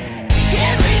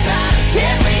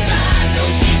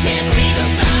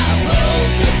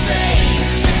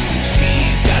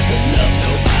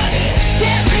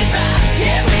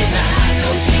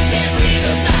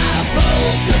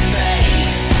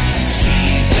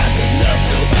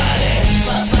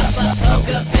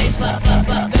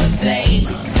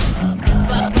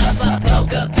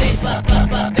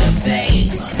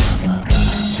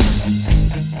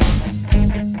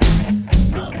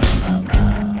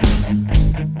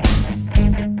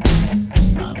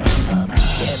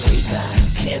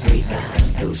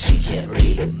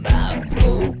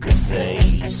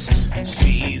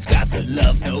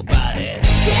 love nobody.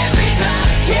 Get